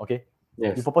 Okay.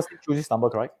 Yes. You purposely choose this number,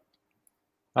 correct?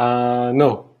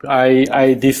 No.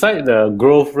 I decide the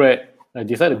growth rate. And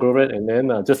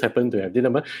then just happened to have this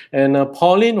number. And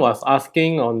Pauline was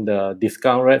asking on the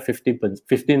discount rate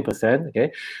 15%.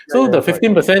 Okay. So the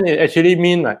 15% it actually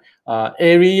mean like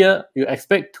every year you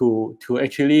expect to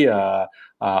actually earn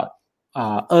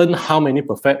how many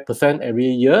percent every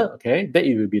year. Okay, that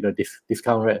it will be the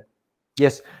discount rate.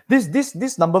 Yes,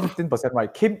 this number 15%,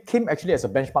 right, came actually as a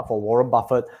benchmark for Warren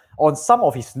Buffett on some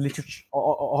of his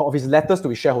letters to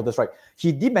his shareholders, right?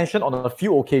 He did mention on a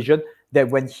few occasions that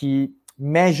when he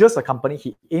measures a company,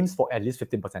 he aims for at least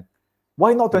 15%.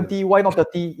 Why not 20? Why not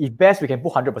 30? If best, we can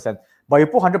put 100%. But you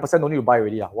put 100%, don't need to buy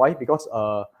already. Why? Because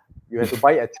you have to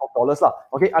buy at $12.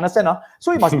 Okay, understand?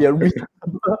 So it must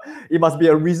be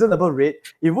a reasonable rate.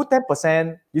 If you put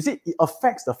 10%, you see, it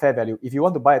affects the fair value. If you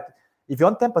want to buy it, if you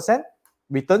want 10%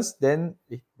 returns, then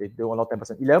they don't allow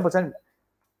 10%.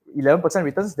 11%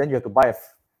 returns, then you have to buy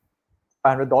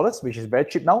 $500, which is very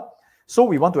cheap now. So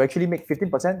we want to actually make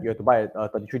 15%, you have to buy at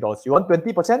 $33. You want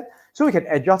 20%, so we can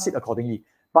adjust it accordingly.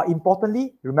 But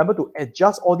importantly, remember to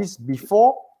adjust all this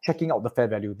before checking out the fair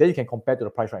value. Then you can compare to the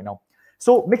price right now.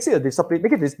 So make it a discipline.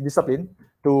 Make it discipline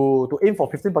to aim for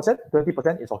 15%,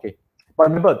 20% is okay. But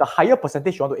remember, the higher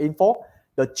percentage you want to aim for,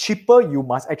 the cheaper you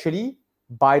must actually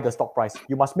buy the stock price.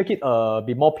 You must make it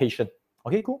be more patient.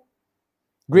 Okay, cool.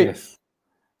 Great. Yes.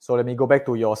 So let me go back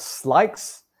to your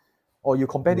slides. Or you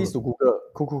compare this to Google.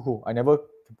 Cool. I never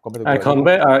compared to Google. I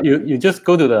compare. You just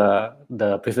go to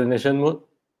the presentation mode.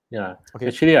 Yeah. Okay.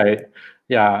 Actually,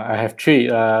 I have three.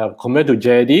 Compared to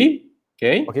JD.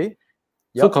 Okay. Okay.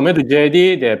 Yep. So compared to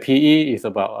JD, their PE is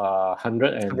about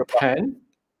 110.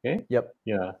 Okay. Yep.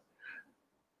 Yeah.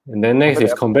 And then next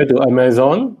is compared to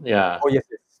Amazon. Yeah. Oh yes.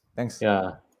 Thanks.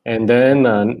 Yeah. And then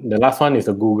the last one is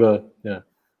a Google. Yeah.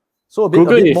 So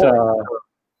Google is a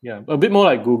bit more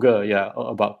like Google. Yeah,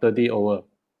 about 30 over.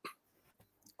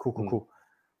 Cool.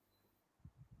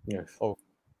 Yes. Oh.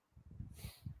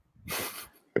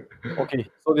 Okay.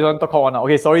 So this one talk one now.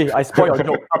 Okay, sorry, I spoiled your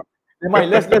joke. Never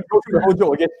mind. Let's go through the whole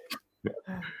joke again.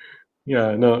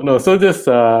 Yeah. No. So just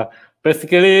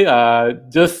basically,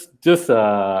 just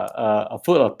a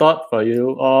food of thought for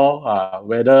you all.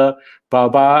 Whether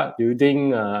Baba, do you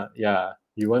think,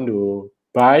 you want to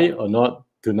buy or not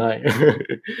tonight?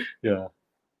 Yeah.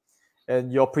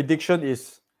 And your prediction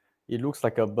is, it looks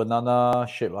like a banana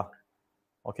shape,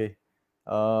 okay.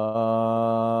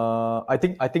 I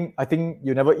think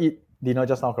you never eat dinner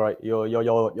just now, correct?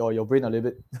 Your brain a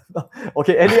little bit.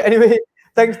 Okay. Anyway,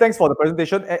 thanks for the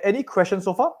presentation. Any questions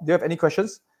so far? Do you have any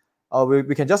questions?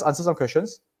 We can just answer some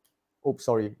questions. Oops,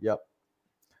 sorry. Yeah.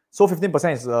 So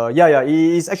 15% is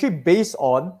it's actually based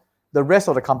on the rest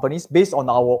of the companies, based on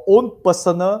our own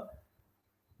personal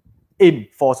aim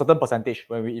for a certain percentage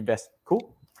when we invest.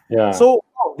 Cool. Yeah. So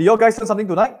do you guys learn something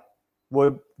tonight?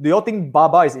 Do you all think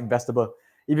Baba is investable?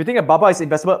 If you think that Baba is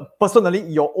investable, personally,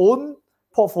 your own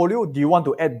portfolio, do you want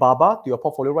to add Baba to your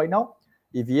portfolio right now?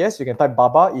 If yes, you can type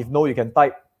Baba. If no, you can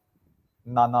type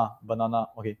banana.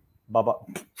 Okay, Baba.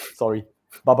 Sorry,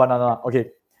 Baba Nana.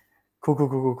 Okay,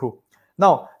 cool.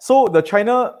 Now, so the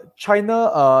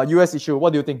China US issue,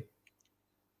 what do you think?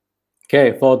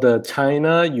 Okay, for the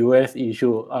China-US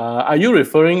issue, are you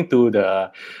referring to the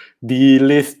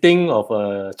delisting of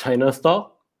a China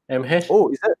stock, MH? Oh,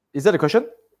 is that the question?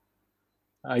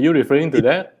 Are you referring to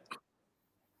that?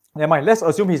 Never mind. Let's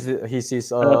assume he's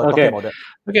talking about that.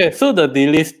 Okay, so the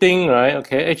delisting, right?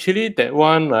 Okay, actually that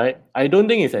one, right? I don't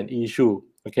think it's an issue.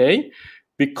 Okay,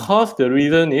 because the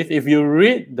reason is if you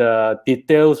read the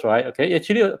details, right? Okay,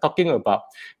 actually you're talking about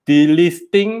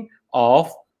delisting of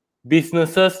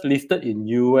businesses listed in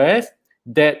US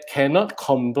that cannot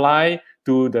comply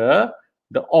to the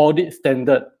audit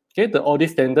standard. Okay, the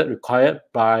audit standard required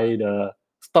by the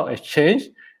stock exchange,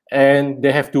 and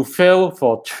they have to fail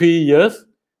for 3 years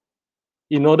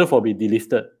in order for be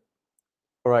delisted.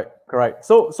 Correct.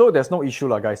 So there's no issue,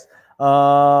 guys.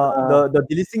 The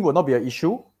delisting will not be an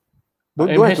issue. Don't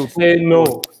have to say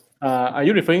no. Are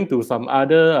you referring to some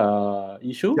other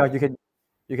issue? Yeah,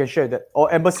 you can share that,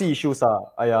 or embassy issues.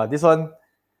 This one,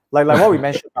 like what we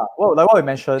mentioned. Like what we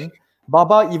mentioned,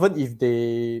 Baba, even if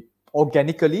they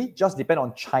organically just depend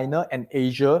on China and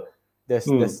Asia, there's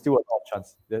still a lot of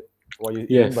chance that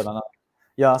eating banana.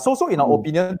 Yeah. So in our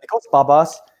opinion, because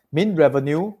Baba's main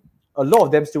revenue, a lot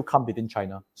of them still come within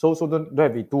China. So don't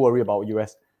have to be too worried about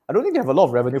US. I don't think they have a lot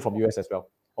of revenue from US as well.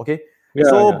 Okay.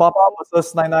 Baba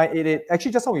versus 9988.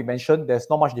 Actually, just how we mentioned, there's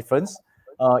not much difference.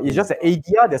 It's just the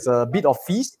ADR, there's a bit of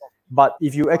fees. But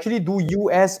if you actually do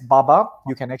US Baba,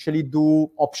 you can actually do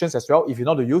options as well. If you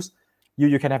know to use,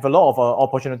 you can have a lot of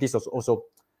opportunities also.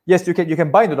 Yes, you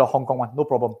can buy into the Hong Kong one. No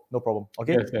problem.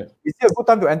 Okay. Yes. Is it a good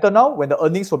time to enter now when the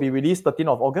earnings will be released 13th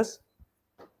of August?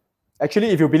 Actually,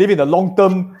 if you believe in the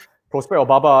long-term prospect of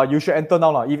Baba, you should enter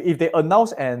now. If they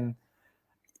announce, and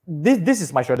this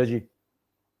is my strategy.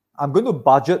 I'm going to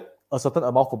budget a certain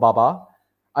amount for Baba.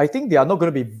 I think they are not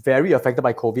going to be very affected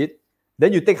by COVID.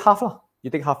 Then you take half. You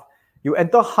take half. You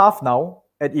enter half now.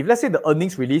 And if let's say the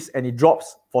earnings release and it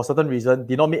drops for a certain reason,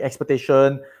 did not meet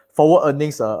expectation, forward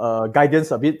earnings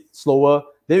guidance a bit slower,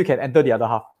 then you can enter the other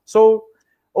half. So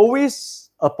always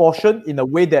a portion in a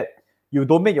way that you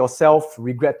don't make yourself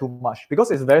regret too much,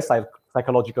 because it's very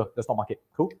psychological, the stock market.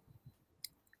 Cool?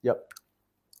 Yep.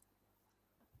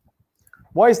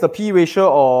 Why is the P ratio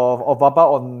of Baba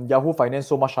on Yahoo Finance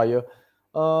so much higher?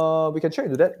 We can check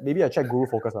into that. Maybe I check Guru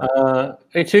Focus.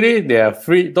 Actually, they are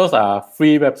free. Those are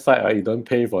free website, right? You don't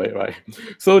pay for it, right?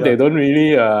 So they don't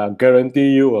really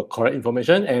guarantee you a correct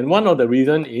information. And one of the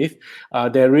reason is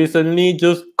they recently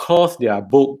just closed their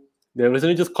book.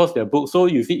 So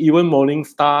you see, even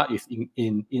Morningstar is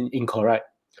incorrect.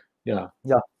 Yeah.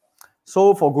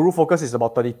 So for Guru Focus is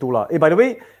about 32 . By the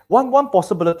way, one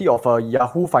possibility of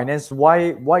Yahoo Finance,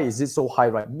 why is it so high,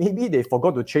 right? Maybe they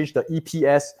forgot to change the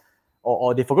EPS,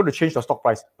 or they forgot to change the stock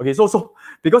price. Okay, so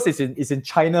because it's in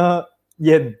China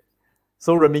yen,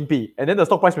 so renminbi, and then the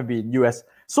stock price will be in US.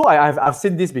 So I've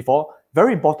seen this before.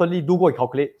 Very importantly, do go and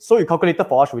calculate. So you calculated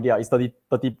for us already. It's 30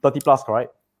 plus,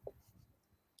 correct?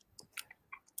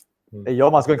 Hey, you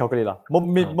all must go and calculate.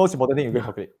 Most important thing, you go and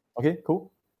calculate. Okay, cool.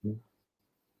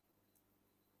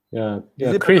 Yeah,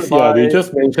 Chris, we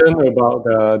just mentioned about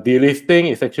the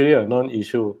delisting is actually a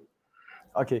non-issue.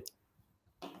 Okay.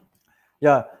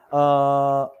 Yeah.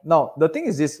 Now, the thing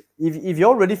is this, if you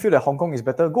already feel that Hong Kong is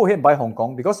better, go ahead and buy Hong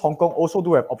Kong, because Hong Kong also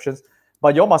do have options.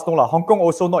 But you all must know, Hong Kong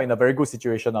also not in a very good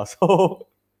situation. So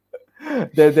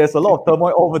there's a lot of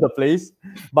turmoil all over the place.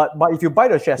 But if you buy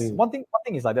the shares, one thing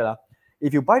is like that.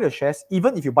 If you buy the shares,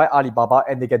 even if you buy Alibaba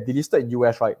and they get delisted in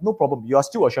US, right, no problem. You are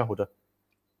still a shareholder.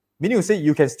 Meaning you say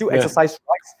you can still exercise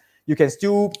rights, you can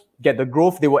still get the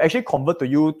growth. They will actually convert to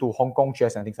you to Hong Kong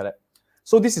shares and things like that.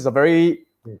 So this is a very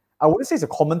I wouldn't say it's a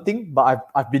common thing, but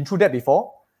I've been through that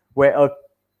before, where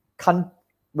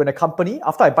when a company,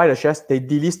 after I buy the shares, they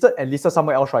delisted and listed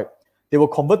somewhere else, right? They will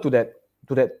convert to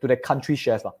that country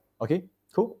shares. Okay,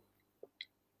 cool.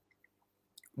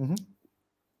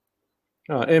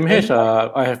 MH,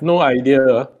 I have no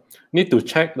idea. Need to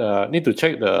check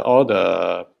all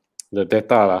the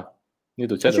data. Need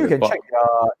to check actually, the report.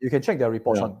 you can check their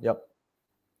reports on. Yep.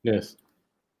 Yes.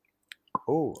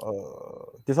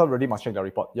 Oh, this one really must check the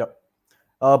report. Yep.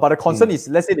 But the concern is,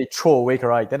 let's say they throw away,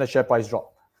 right? Then the share price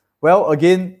drop. Well,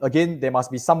 again, there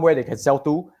must be somewhere they can sell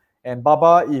to. And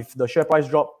Baba, if the share price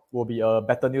drop, will be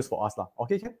better news for us, lah.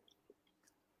 Okay, Ken?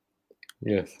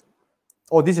 Yes.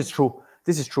 Oh, this is true.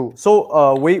 This is true.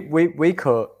 So, Wei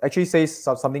Ke actually says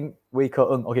something. Wei Ke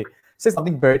Ng, okay, says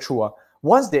something very true.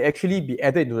 Once they actually be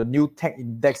added into the new tech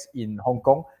index in Hong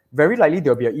Kong, very likely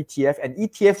there will be an ETF, and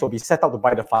ETFs will be set up to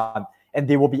buy the fund, and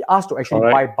they will be asked to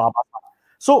actually buy Baba.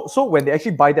 So when they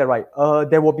actually buy that, right,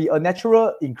 there will be a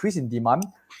natural increase in demand.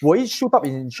 Will it shoot up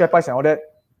in share price and all that?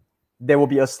 There will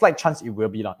be a slight chance it will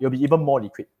be. It will be even more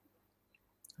liquid.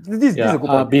 This is a good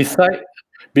point.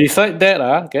 Beside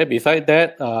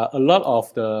that, a lot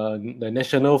of the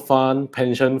national fund,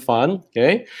 pension fund,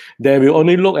 okay, they will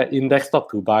only look at index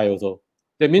stock to buy also.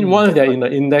 That means once they're in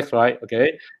the index, right,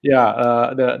 okay,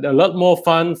 a lot more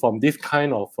fund from this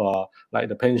kind of like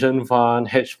the pension fund,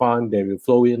 hedge fund, they will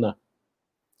flow in.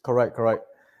 Correct.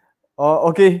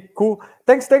 Okay, cool.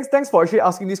 Thanks for actually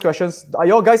asking these questions. Are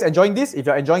you all guys enjoying this? If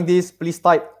you're enjoying this, please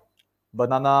type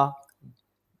banana.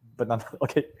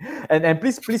 Okay, and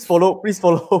please follow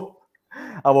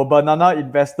our Banana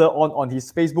Investor on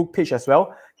his Facebook page as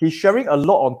well. He's sharing a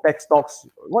lot on tech stocks.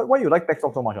 Why you like tech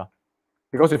stocks so much?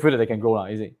 Because you feel that they can grow,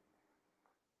 is it?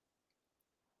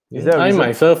 Is there a reason? I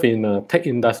myself in tech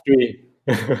industry.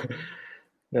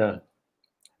 Yeah.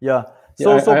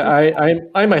 So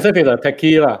I myself is a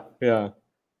techie lah.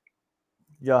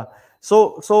 Yeah.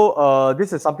 So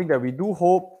this is something that we do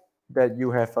hope that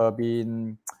you have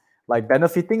been like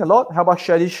benefiting a lot. How about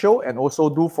share this show and also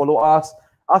do follow us.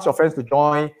 Ask your friends to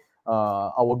join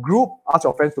our group. Ask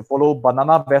your friends to follow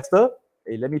Banana Investor.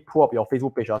 Hey, let me pull up your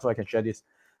Facebook page so I can share this.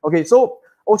 Okay, so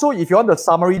also if you want the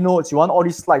summary notes, you want all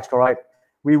these slides, correct?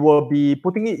 We will be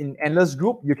putting it in NLAS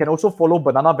group. You can also follow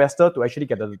Banana Investor to actually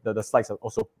get the slides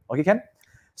also. Okay, Ken?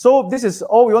 So this is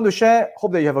all we want to share.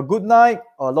 Hope that you have a good night.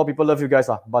 A lot of people love you guys.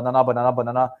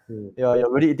 Banana. Yeah, you're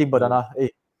already eating banana.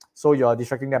 Hey, so you're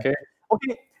distracting them.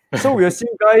 Okay. So we'll see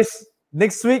you guys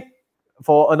next week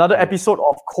for another episode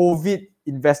of COVID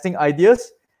investing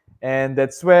ideas. And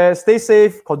that's where stay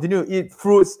safe, continue to eat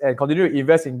fruits, and continue to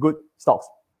invest in good stocks.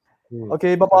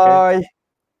 Okay, bye-bye. Okay.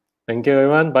 Thank you,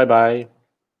 everyone. Bye-bye.